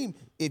never seen.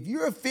 If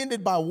you're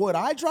offended by what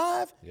I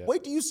drive,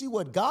 wait till you see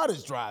what God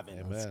is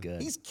driving. That's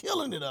good. He's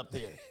killing it up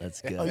there. That's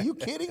good. Are you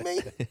kidding me?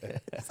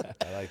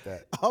 I like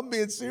that. I'm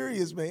being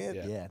serious, man.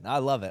 Yeah, I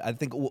love it. I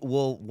think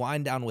we'll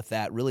wind down with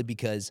that really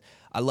because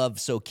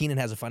so Keenan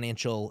has a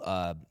financial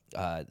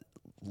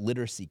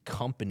literacy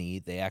company.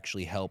 They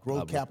actually help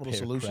Growth Capital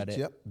Solutions. credit.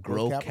 Yep.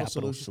 Growth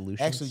Capital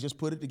Solutions. Actually, just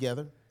put it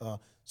together.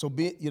 I've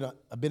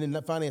been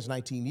in finance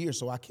 19 years,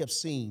 so I kept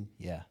seeing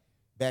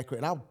background.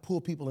 And I would pull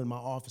people in my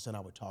office and I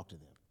would talk to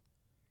them,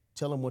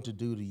 tell them what to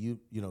do to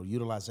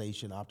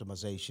utilization,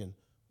 optimization,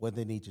 what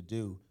they need to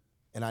do.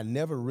 And I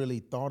never really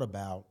thought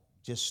about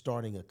just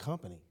starting a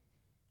company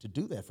to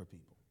do that for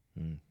people.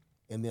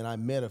 And then I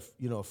met a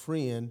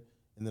friend,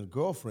 and then a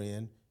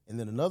girlfriend, and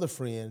then another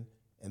friend,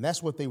 and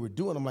that's what they were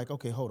doing. I'm like,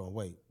 okay, hold on,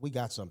 wait, we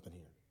got something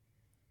here.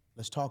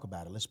 Let's talk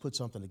about it. Let's put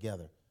something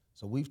together.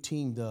 So we've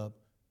teamed up.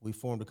 We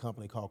formed a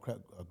company called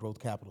Growth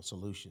Capital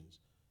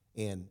Solutions,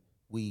 and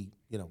we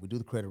do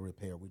the credit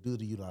repair, we do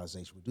the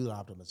utilization, we do the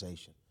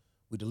optimization,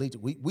 we delete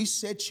it. We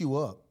set you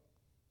up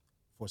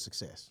for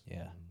success.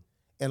 Yeah.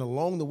 And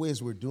along the way,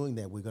 as we're doing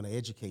that, we're going to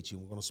educate you.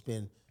 We're going to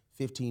spend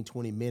 15,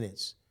 20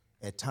 minutes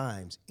at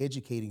times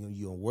educating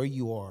you on where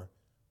you are,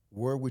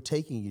 where we're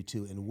taking you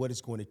to, and what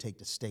it's going to take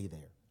to stay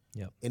there.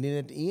 Yep. And then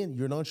at the end,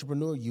 you're an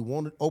entrepreneur, you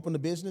want to open a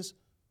business,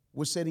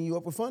 we're setting you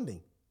up with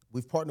funding.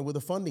 We've partnered with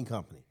a funding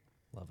company.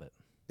 Love it.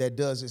 That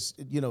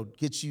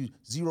gets you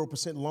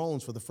 0%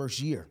 loans for the first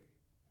year.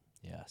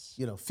 Yes.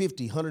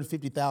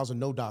 $150,000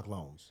 no-doc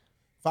loans,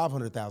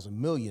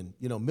 $500,000,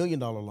 $1 million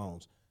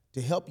loans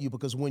to help you,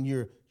 because when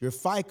your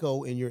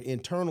FICO and your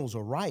internals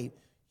are right,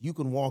 you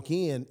can walk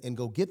in and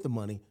go get the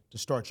money to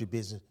start your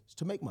business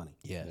to make money.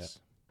 Yes.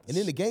 Yeah. And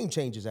then the game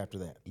changes after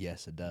that.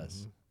 Yes, it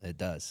does. It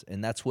does.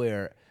 And that's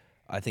where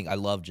I think I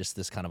love just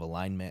this kind of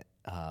alignment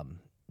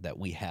that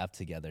we have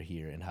together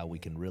here and how we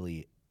can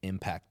really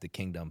impact the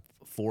kingdom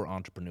for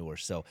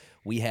entrepreneurs. So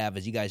we have,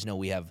 as you guys know,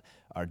 we have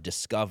our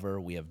Discover,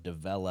 we have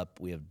Develop,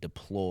 we have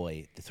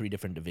Deploy, the 3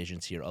 different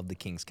divisions here of the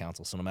King's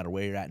Council. So no matter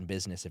where you're at in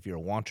business, if you're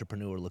a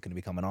entrepreneur looking to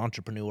become an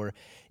entrepreneur,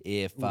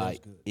 if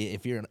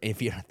you're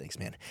thanks,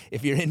 man.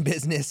 If you're in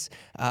business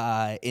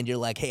and you're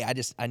like, hey, I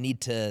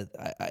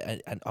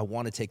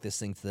want to take this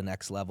thing to the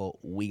next level,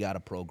 we got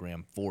a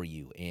program for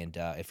you. And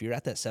if you're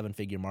at that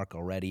 7-figure mark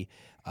already,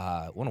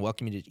 I want to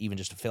welcome you to even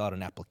just to fill out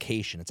an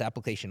application. It's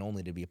application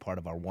only to be a part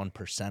of our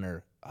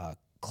 1%er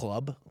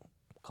club.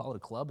 Call it a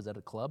club. Is that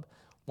a club?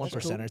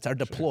 1%er. Cool. It's our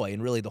Deploy. Sure.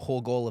 And really the whole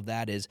goal of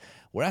that is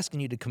we're asking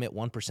you to commit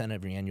 1%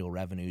 of your annual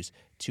revenues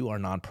to our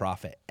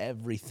nonprofit.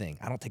 Everything.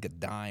 I don't take a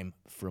dime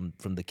from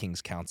the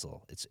King's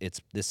Council.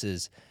 This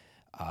is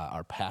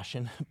our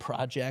passion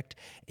project,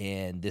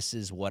 and this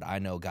is what I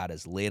know God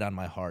has laid on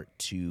my heart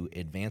to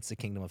advance the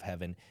kingdom of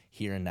heaven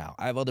here and now.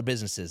 I have other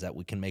businesses that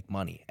we can make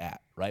money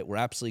at, right? We're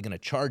absolutely going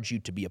to charge you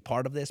to be a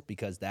part of this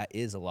because that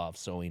is a law of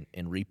sowing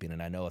and reaping,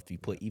 and I know if you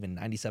put even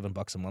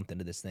 $97 a month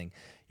into this thing,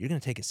 you're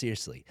going to take it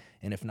seriously,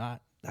 and if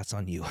not, that's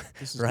on you.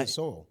 This is right? good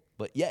soil.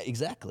 But yeah,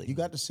 exactly. You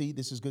got to see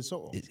this is good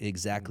soil.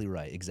 Exactly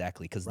right,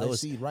 exactly. Because right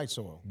seed, right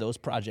soil. Those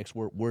projects,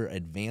 we're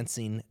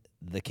advancing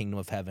the kingdom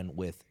of heaven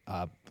with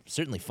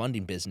certainly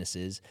funding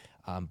businesses,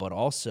 but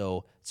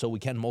also so we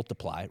can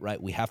multiply, right?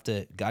 We have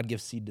to, God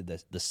gives seed to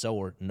the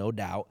sower, no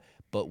doubt,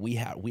 but we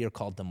are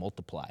called to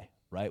multiply,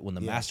 right? When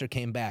the master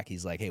came back,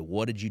 he's like, hey,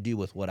 what did you do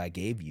with what I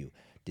gave you?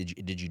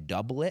 Did you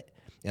double it?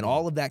 And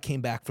all of that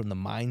came back from the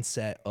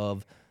mindset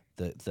of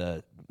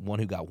the one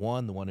who got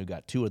 1, the one who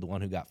got 2, or the one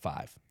who got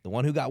 5. The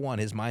one who got 1,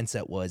 his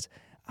mindset was,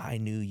 I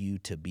knew you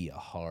to be a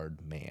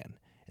hard man.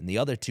 And the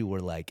other 2 were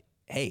like,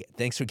 hey,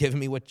 thanks for giving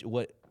me what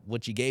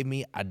you gave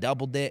me. I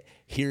doubled it.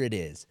 Here it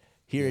is.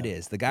 Here it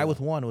is. The guy with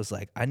 1 was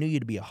like, I knew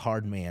you to be a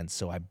hard man,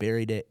 so I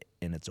buried it,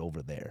 and it's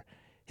over there.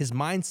 His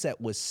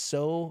mindset was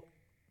so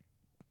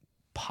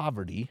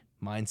poverty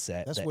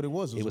mindset. That's what it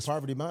was. It was a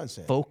poverty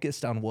mindset.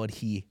 Focused on what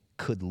he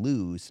could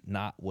lose,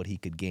 not what he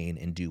could gain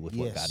and do with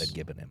what God had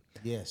given him.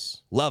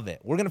 Yes. Love it.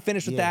 We're going to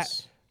finish with that.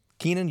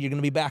 Keenan, you're going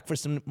to be back for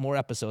some more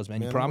episodes,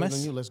 man. You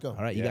promise? Let's go.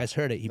 All right, you guys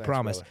heard it. He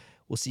promised. Brother.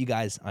 We'll see you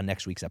guys on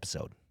next week's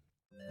episode.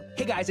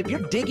 Hey guys, if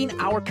you're digging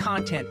our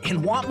content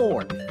and want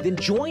more, then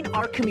join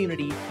our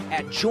community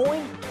at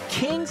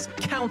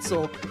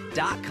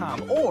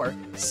joinkingscouncil.com or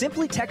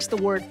simply text the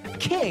word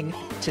KING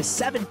to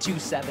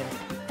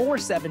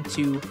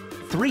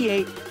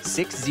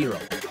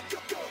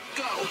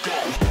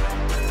 727-472-3860. Go.